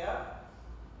 Here,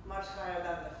 much higher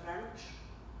than the French.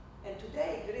 And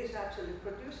today, Greece actually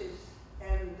produces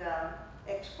and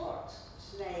exports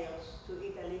snails to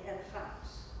Italy and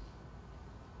France.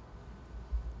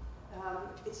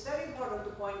 It's very important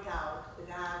to point out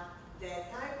that the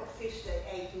type of fish they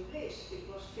ate in Greece, it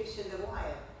was fish in the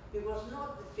wild. It was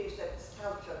not the fish that is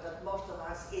cultured that most of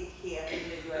us eat here in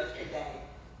the US today.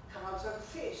 Cultured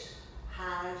fish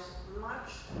has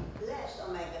much less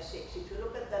omega-6. If you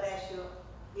look at the ratio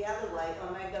the other way,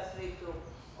 omega-3 to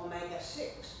omega-6,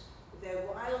 the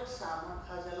wild salmon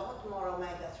has a lot more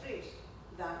omega-3s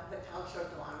than the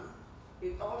cultured one.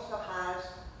 It also has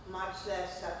much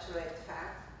less saturated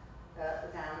fat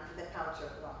than the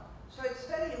cultured one. So it's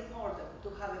very important to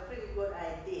have a pretty good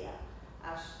idea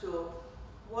as to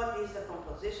what is the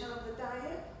composition of the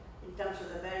diet in terms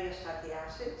of the various fatty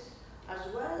acids, as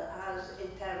well as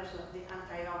in terms of the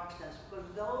antioxidants, because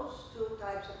those two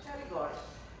types of categories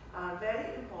are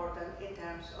very important in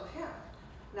terms of health.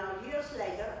 Now, years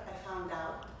later, I found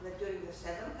out that during the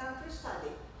 7-country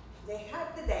study, they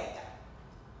had the data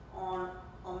on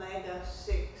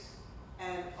omega-6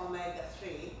 and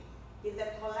omega-3 in the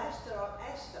cholesterol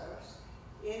esters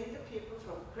in the people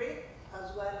from Crete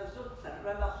as well as Zutphen.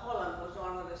 Remember, Holland was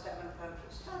one of the 7-country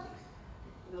studies.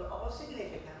 They were all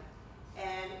significant.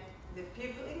 And the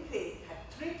people in Crete had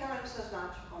 3 times as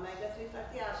much omega-3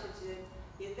 fatty acids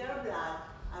in their blood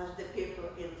as the people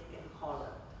in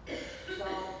Holland. So,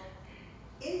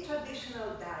 in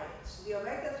traditional diets, the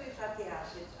omega-3 fatty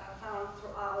acids are found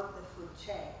throughout the food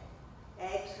chain.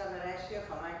 Eggs have a ratio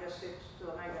of omega-6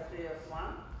 to omega-3 of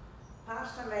 1.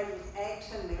 Pasta made with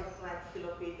eggs and milk, like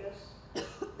Kalopothakes,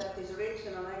 that is rich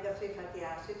in omega-3 fatty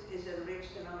acids, is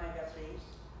enriched in omega-3s.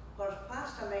 Whereas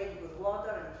pasta made with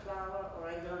water and flour or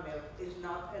regular milk is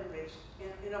not enriched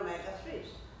in omega-3s.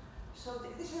 So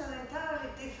this is an entirely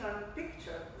different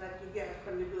picture that you get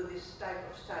when you do this type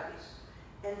of studies,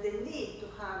 and the need to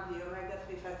have the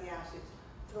omega-3 fatty acids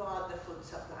throughout the food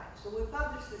supply. So we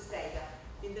published this data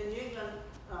in the New England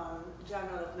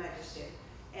Journal of Medicine,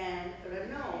 and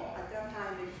Renaud, at that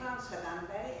time in France, had done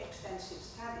very extensive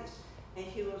studies, and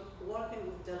he was working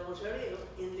with Delogerie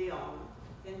in Lyon,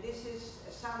 and this is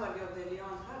a summary of the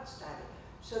Lyon heart study.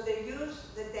 So they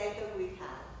used the data we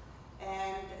had,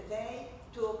 and they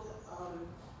took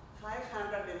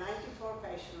 594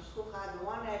 patients who had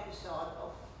one episode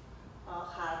of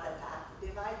heart attack,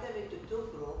 divided them into 2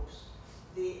 groups.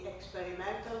 The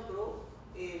experimental group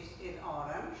is in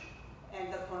orange,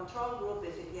 and the control group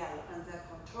is in yellow. And the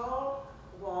control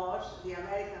was the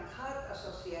American Heart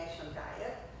Association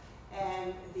diet,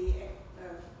 and the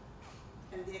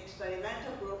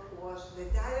experimental group was the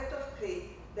diet of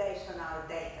Crete based on our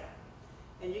data.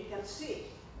 And you can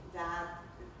see that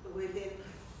within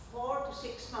 4 to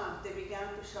 6 months, they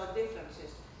began to show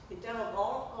differences in terms of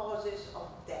all causes of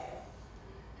death.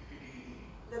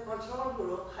 The control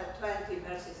group had 20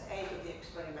 versus 8 of the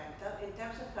experimental. In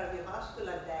terms of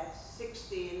cardiovascular deaths,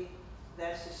 16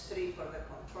 versus 3 for the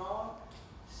control.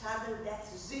 Sudden death,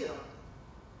 0.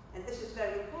 And this is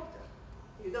very important.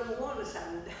 You don't want a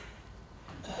sudden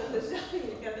death. So there's nothing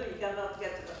you can do. You cannot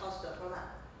get to the hospital for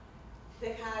that.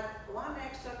 They had 1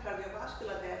 extra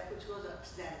cardiovascular death, which was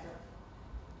accidental.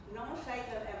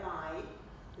 Non-fatal MI,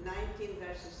 19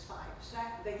 versus 5. So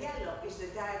the yellow is the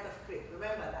diet of Crete.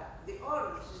 Remember that. The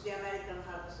orange is the American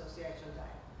Heart Association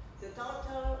diet. The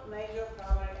total major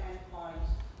primary endpoint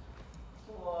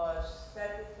was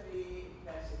 33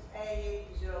 versus 8,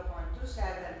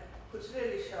 0.27, which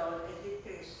really showed a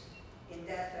decrease in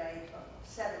death rate of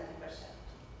 70%.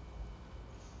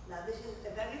 Now, this is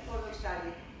a very important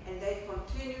study, and they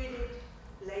continued it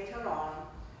later on.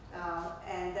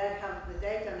 And they have the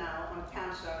data now on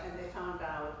cancer, and they found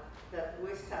out that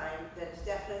with time, there is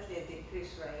definitely a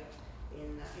decreased rate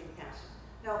in cancer.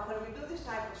 Now, when we do this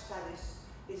type of studies,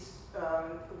 is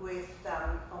with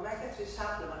omega-3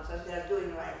 supplements, as they're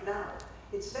doing right now.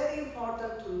 It's very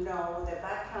important to know the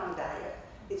background diet.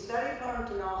 It's very important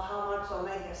to know how much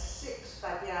omega-6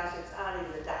 fatty acids are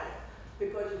in the diet,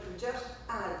 because if you just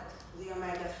add the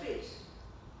omega-3s,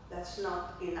 that's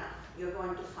not enough. You're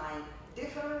going to find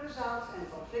different results and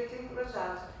conflicting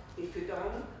results if you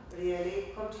don't really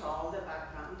control the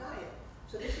background diet.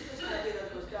 So this is a study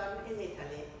that was done in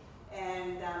Italy,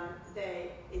 and the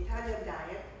Italian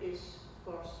diet is,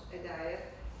 of course, a diet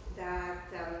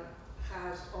that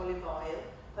has olive oil,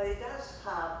 but it does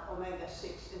have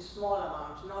omega-6 in small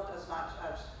amounts, not as much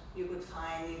as you could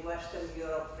find in Western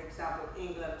Europe, for example,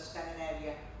 England,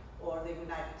 Scandinavia, or the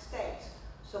United States.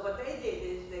 So what they did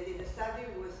is they did a study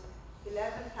with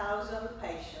 11,000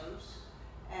 patients,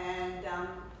 and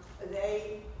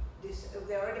they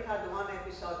already had one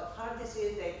episode of heart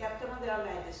disease. They kept them on their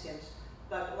medicines,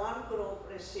 but one group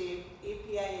received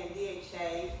EPA and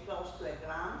DHA close to a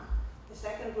gram. The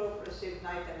second group received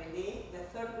vitamin E. The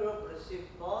third group received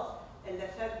both, and the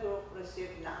third group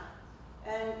received none.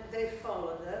 And they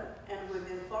followed them, and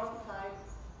within 4 to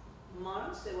 5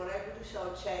 months, they were able to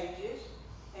show changes,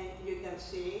 and you can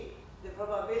see the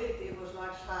probability was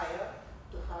much higher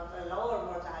to have a lower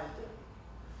mortality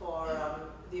for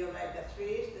the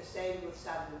omega-3s, the same with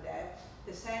sudden death,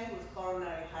 the same with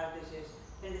coronary heart disease,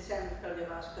 and the same with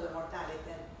cardiovascular mortality.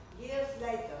 And years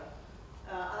later,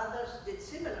 others did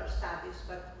similar studies,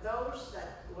 but those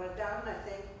that were done, I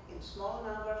think, in small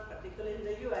numbers, particularly in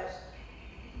the US,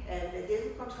 and they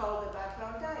didn't control the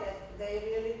background diet, they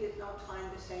really did not find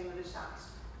the same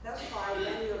results. That's why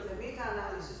many of the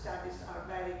meta-analysis studies are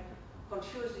very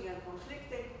confusing and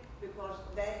conflicting, because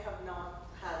they have not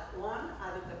had, one,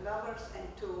 adequate numbers, and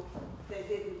two, they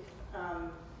didn't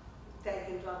take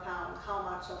into account how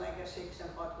much omega-6 and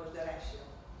what was the ratio.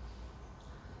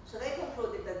 So they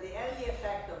concluded that the early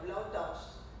effect of low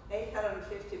dose,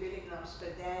 850 milligrams per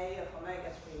day of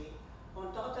omega-3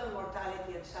 on total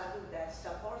mortality and sudden death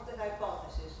supports the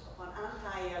hypothesis of an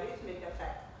anti-arrhythmic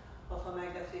effect of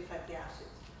omega-3 fatty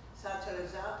acids. Such a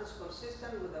result is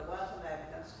consistent with the wealth of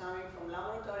evidence coming from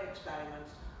laboratory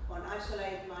experiments on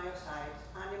isolated myocytes,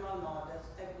 animal models,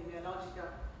 epidemiological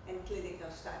and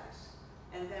clinical studies.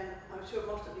 And then I'm sure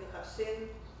most of you have seen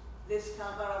this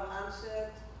cover of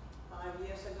Lancet 5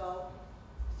 years ago.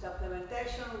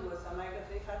 Supplementation with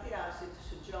omega-3 fatty acids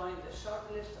should join the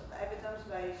short list of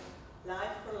evidence-based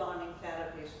life-prolonging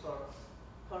therapies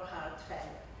for heart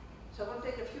failure. So I want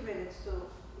to take a few minutes to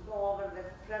go over the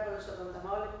prevalence of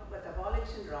metabolic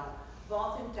syndrome,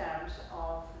 both in terms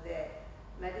of the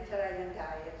Mediterranean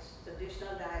diets,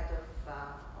 traditional diet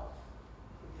of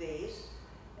these,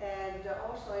 and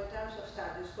also in terms of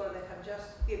studies where they have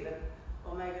just given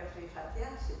omega-3 fatty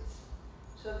acids.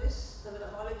 So the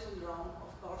metabolic syndrome,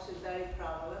 of course, is very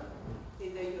prevalent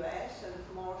in the US and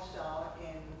more so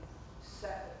in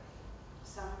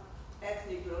some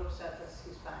ethnic groups such as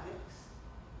Hispanics.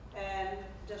 And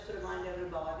just to remind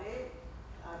everybody,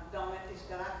 abdomen is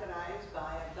characterized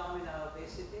by abdominal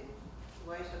obesity,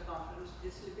 waist circumference,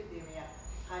 dyslipidemia,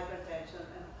 hypertension,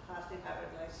 and fasting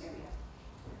hyperglycemia.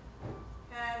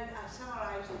 And I'm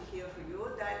summarizing here for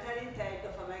you, dietary intake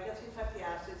of omega-3 fatty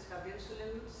acids have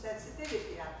insulin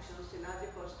sensitivity actions in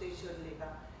adipose tissue and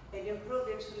liver, and improve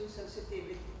insulin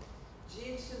sensitivity.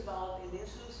 Genes involved in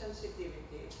insulin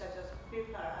sensitivity, such as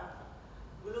PPAR,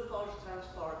 glucose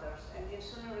transporters, and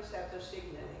insulin receptor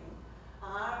signaling,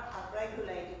 are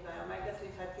upregulated by omega-3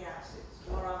 fatty acids.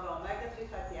 Moreover, omega-3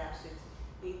 fatty acids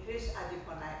increase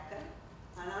adiponectin,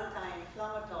 an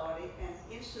anti-inflammatory and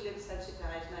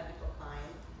insulin-sensitized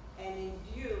adipokine, and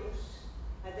induce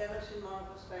adenosine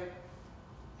monophosphate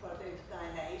protein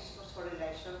kinase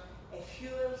phosphorylation, a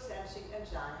fuel-sensing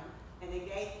enzyme and a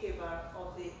gatekeeper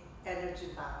of the energy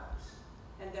balance.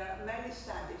 And there are many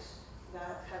studies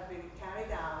that have been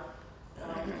carried out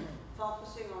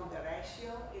focusing on the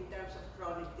ratio in terms of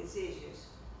chronic diseases.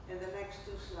 And the next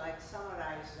two slides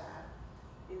summarize that.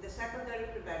 In the secondary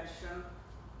prevention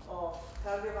of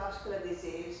cardiovascular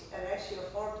disease, a ratio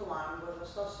of 4:1 was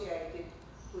associated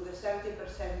with a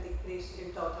 70% decrease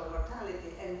in total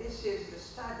mortality. And this is the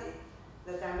study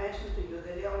that I mentioned to you,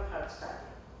 the Leonhardt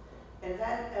study. And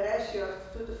then a ratio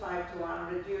of 2 to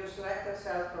 5:1 reduced rectal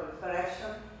cell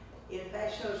proliferation in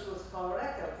patients with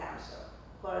colorectal cancer,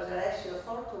 whereas a ratio of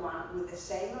 4:1 with the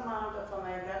same amount of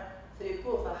omega-3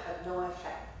 PUFA had no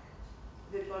effect,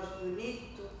 because we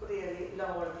need to really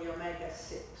lower the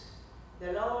omega-6.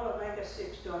 The lower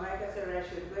omega-6 to omega-3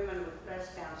 ratio in women with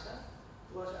breast cancer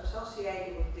was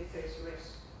associated with decreased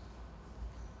risk.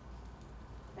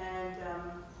 And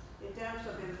in terms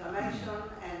of inflammation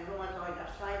and rheumatoid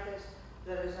arthritis,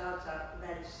 the results are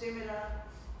very similar.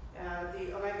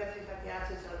 The omega-3 fatty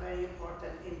acids are very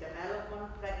important in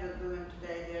development. Pregnant women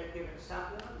today, they're given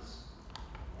supplements.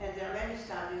 And there are many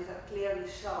studies that clearly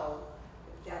show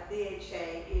that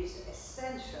DHA is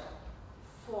essential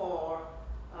for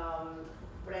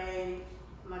brain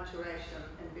maturation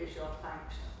and visual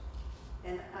function.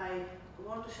 And I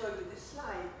want to show you this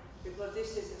slide because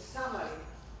this is a summary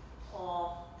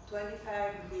of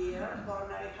 25-year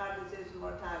coronary heart disease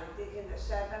mortality in the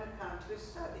 7-country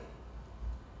study.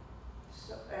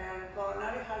 So,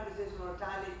 coronary heart disease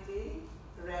mortality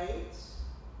rates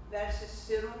versus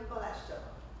serum cholesterol.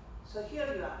 So here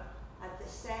you are, at the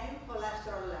same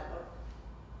cholesterol level.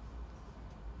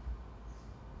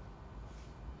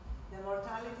 The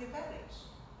mortality varies,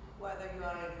 whether you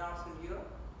are in Northern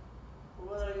Europe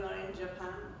or whether you are in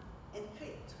Japan and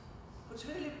Crete, which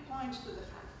really points to the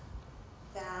fact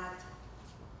that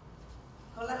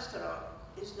cholesterol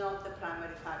is not the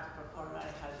primary factor for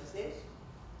coronary heart disease.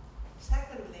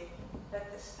 Secondly,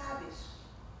 that the studies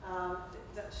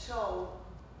that show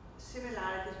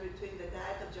similarities between the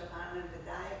diet of Japan and the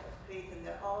diet of Crete, and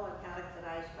they're all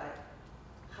characterized by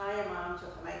high amounts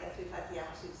of omega-3 fatty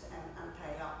acids and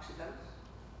antioxidants.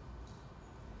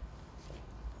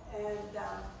 And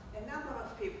a number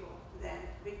of people then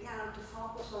began to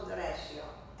focus on the ratio.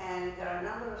 And there are a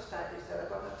number of studies that are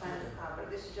going to try to cover.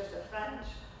 This is just a French,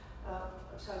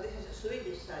 this is a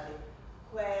Swedish study,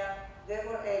 where they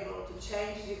were able to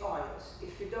change the oils.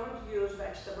 If you don't use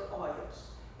vegetable oils,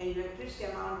 and you increase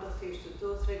the amount of fish to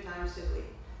 2-3 times a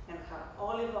week, and have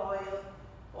olive oil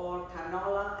or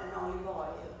canola and olive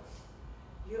oil,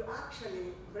 you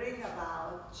actually bring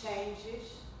about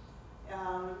changes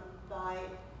by,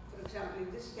 for example,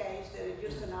 in this case, they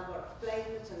reduce the number of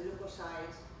platelets and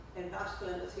leukocytes and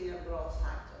vascular endothelial growth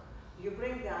factor. You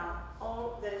bring down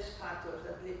all the risk factors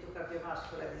that lead to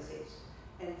cardiovascular disease.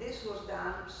 And this was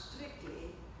done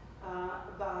strictly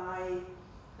by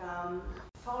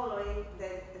following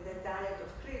the diet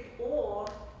of Crete or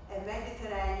a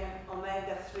Mediterranean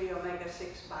omega-3,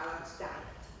 omega-6 balanced diet.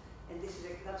 And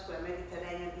that's where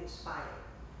Mediterranean inspired.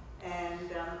 And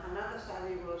another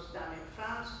study was done in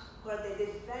France where they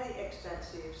did very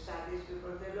extensive studies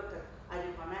because they looked at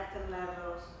adiponectin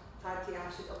levels, fatty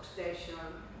acid oxidation,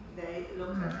 they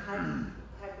looked at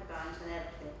hyperkines and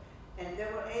everything. And they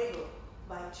were able,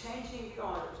 by changing the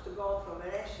oils, to go from a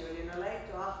ratio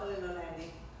linoleic to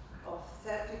alpha-linolenic of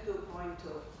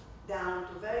 32.2 down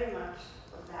to very much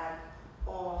of that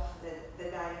of the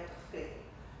diet of Crete.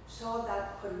 So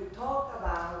that when we talk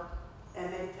about a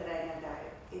Mediterranean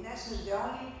diet, in essence, the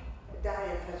only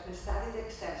diet that has been studied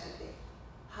extensively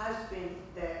has been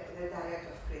the diet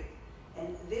of Crete.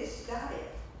 And this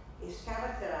diet is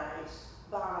characterized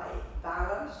by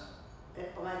balanced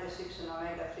omega-6 and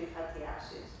omega-3 fatty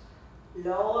acids,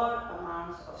 lower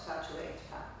amounts of saturated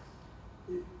fat,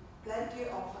 plenty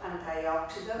of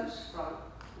antioxidants from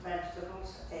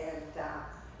vegetables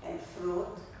and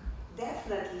fruit,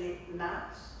 definitely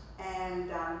nuts, and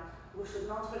we should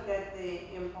not forget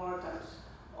the importance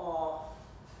of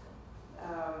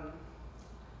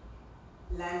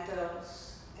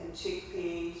lentils and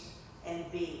chickpeas and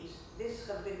beans. These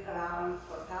have been around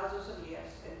for thousands of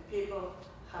years, and people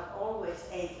have always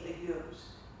ate legumes.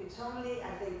 It's only,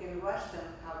 I think, in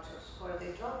Western cultures where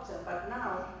they drop them, but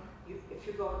now, if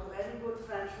you go to any good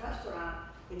French restaurant,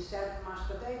 instead of mashed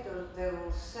potatoes, they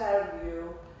will serve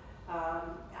you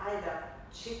either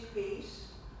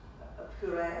chickpeas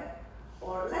puree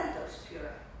or lentils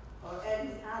puree, or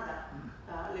any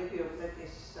other legume that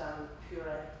is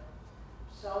puree.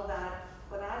 So that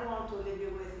what I want to leave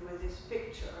you with this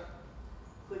picture,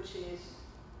 which is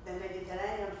the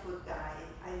Mediterranean food diet.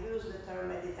 I use the term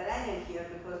Mediterranean here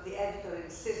because the editor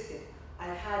insisted I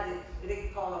had a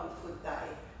Greek column food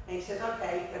diet. And he said,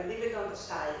 okay, you can leave it on the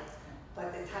side,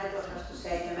 but the title has to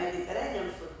say the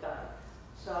Mediterranean food diet.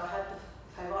 So I had to,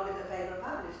 if I wanted the paper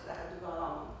published, I had to go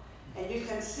along. And you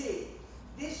can see,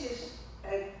 this is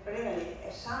really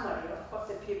a summary of what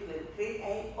the people in Crete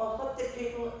ate, or what the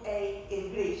people ate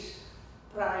in Greece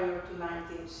prior to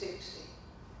 1960.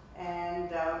 And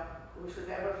we should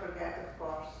never forget, of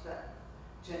course, that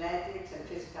genetics and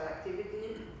physical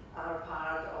activity are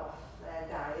part of the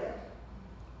diet.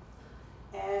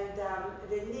 And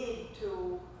the need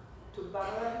to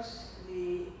balance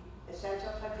the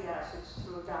essential fatty acids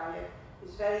through diet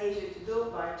is very easy to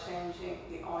do by changing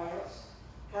the oils,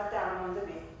 cut down on the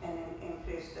meat, and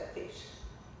increase the fish.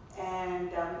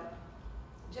 And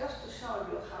just to show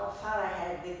you how far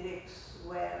ahead the Greeks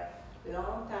were a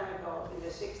long time ago, in the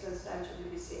 6th century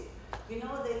BC, you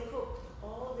know, they cooked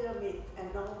all their meat and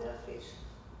all their fish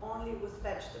only with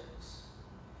vegetables.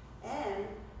 And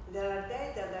there are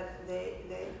data that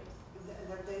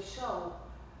they show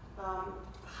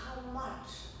how much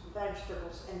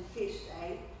vegetables and fish they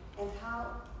ate and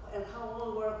how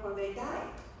old were when they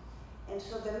died. And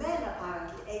so the men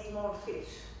apparently ate more fish.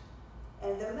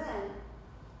 And the men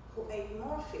who ate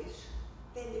more fish,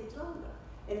 they lived longer.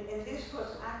 And this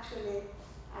was actually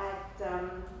at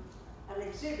an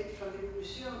exhibit from the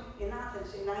museum in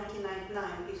Athens in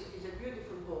 1999. It's a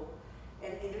beautiful book,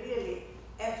 and it really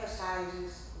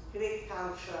emphasizes Greek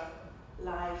culture,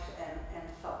 life, and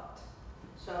thought.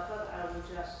 So I thought I would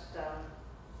just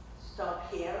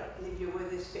stop here, leave you with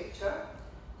this picture.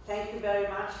 Thank you very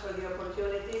much for the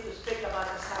opportunity to speak about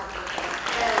a